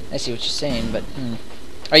 Yeah, I see what you're saying, but...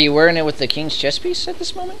 Are you wearing it with the King's chest piece at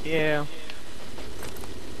this moment? Yeah.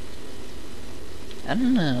 I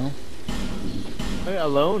don't know.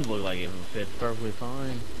 Alone look like it fits perfectly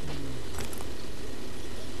fine.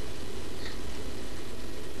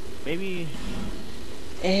 Maybe...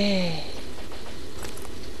 I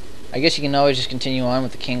guess you can always just continue on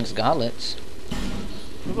with the King's gauntlets.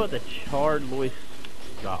 What about the charred Lois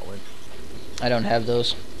gauntlets? I don't have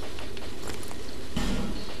those.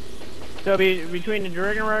 So between the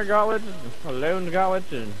Dragon Rider gauntlets, Alone's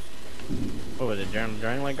gauntlets, and what was it,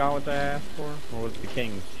 Dragon Lake gauntlets I asked for, or was it the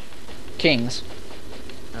King's? King's.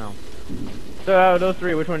 Oh. So out of those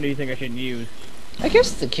 3, which one do you think I should use? I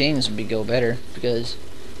guess the King's would go better, because...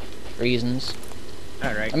 reasons.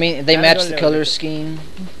 Alright. I mean, they Now match go the to color scheme.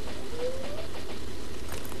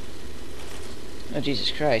 Oh,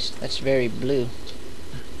 Jesus Christ. That's very blue.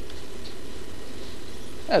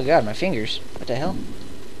 Oh god, my fingers. What the hell?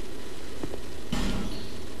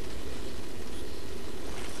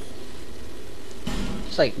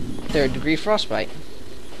 It's like 3rd degree frostbite.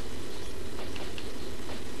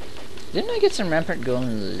 Didn't I get some Rampart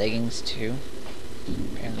Golden leggings too?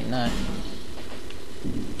 Apparently not.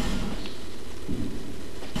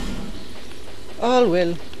 All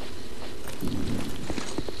well.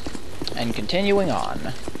 And continuing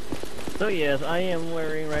on. So yes, I am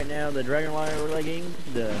wearing right now the Dragon Rider leggings,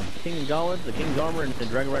 the King's gauntlets, the King's armor, and the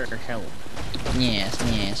Dragon Rider helm. Yes,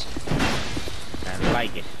 yes. I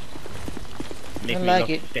like it. Makes I me like look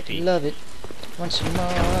it. stiffy. Love it. Want some more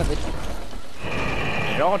of it.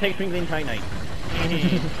 It all takes twinkling tight night.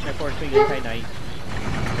 Except for twinkling tight night.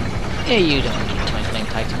 Yeah, you don't need twinkling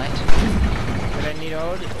tight tonight. But I need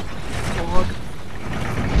all the dog.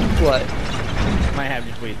 What? Might have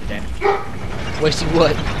just wasted that. Wasted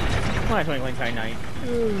what? My twinkling tight night.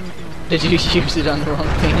 Did you use it on the wrong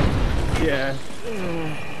thing? Yeah.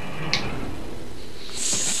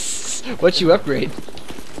 What'd you upgrade?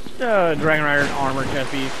 Dragon Rider armor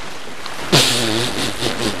chest piece.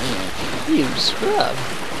 You scrub.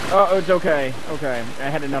 Oh, it's okay. Okay. I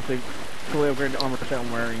had enough to fully upgrade the armor set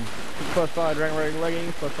I'm wearing. +5 Dragon Rider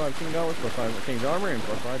leggings, +5 King dollars, +5 King's armor, and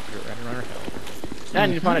 +5 Dragon Rider helm. Now I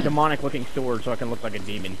need to find a demonic looking sword so I can look like a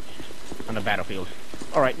demon on the battlefield.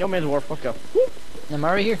 Alright, no man's warp, let's go. I'm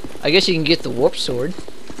already here. I guess you can get the warp sword.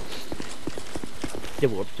 The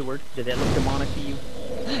warp sword? Did that look demonic to you?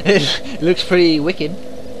 It looks pretty wicked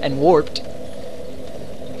and warped.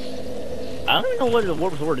 I don't even know what the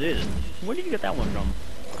warp sword is. Where did you get that one from?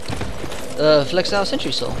 Flexile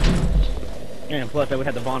Sentry Soul. And plus I would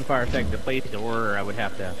have the bonfire effect to place the order, I would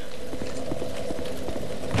have to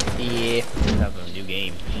Yeah. have a new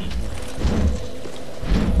game.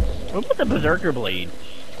 What about the Berserker Blade?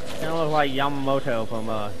 Kinda look like Yamamoto from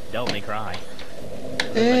Devil May Cry.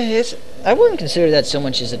 I wouldn't consider that so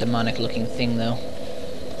much as a demonic looking thing though.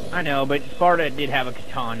 I know, but Sparta did have a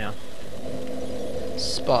katana.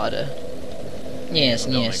 Spada. Yes,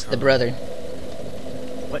 Devil May yes, Cry. the brother.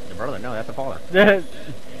 What? The brother? No, that's the father.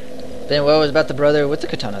 Then what was about the brother with the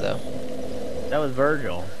katana though? That was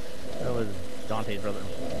Virgil. That was Dante's brother.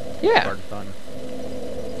 Yeah. Sparta's son.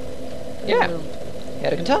 Yeah. He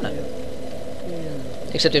had a katana.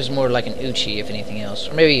 Except it was more like an uchi, if anything else.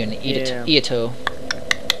 Or maybe an Yeah. iato.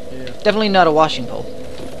 Yeah. Definitely not a washing pole.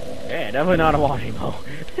 Yeah, definitely not a washing pole.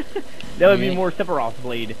 That would be Right. more Sephiroth's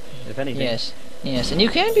blade, if anything. Yes. Yes, and you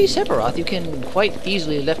can be Sephiroth. You can quite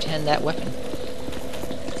easily left-hand that weapon.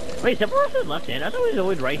 Wait, Sephiroth is left-handed? I thought he was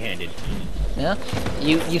always right-handed. Yeah?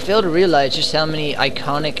 You fail to realize just how many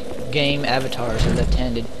iconic game avatars are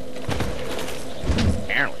left-handed.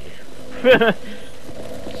 Apparently.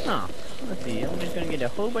 Huh. Let's see. I'm just gonna get a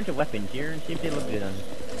whole bunch of weapons here and see if they look good on.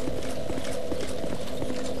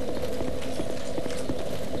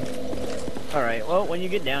 Alright, well, when you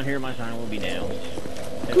get down here, my sign will be down.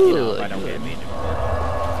 If, you know, if I don't get invaded.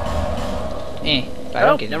 If I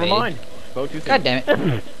don't get never invaded. mind. Spoke too soon. God damn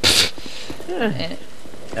it.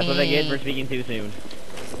 That's what I get for speaking too soon.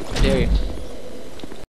 There you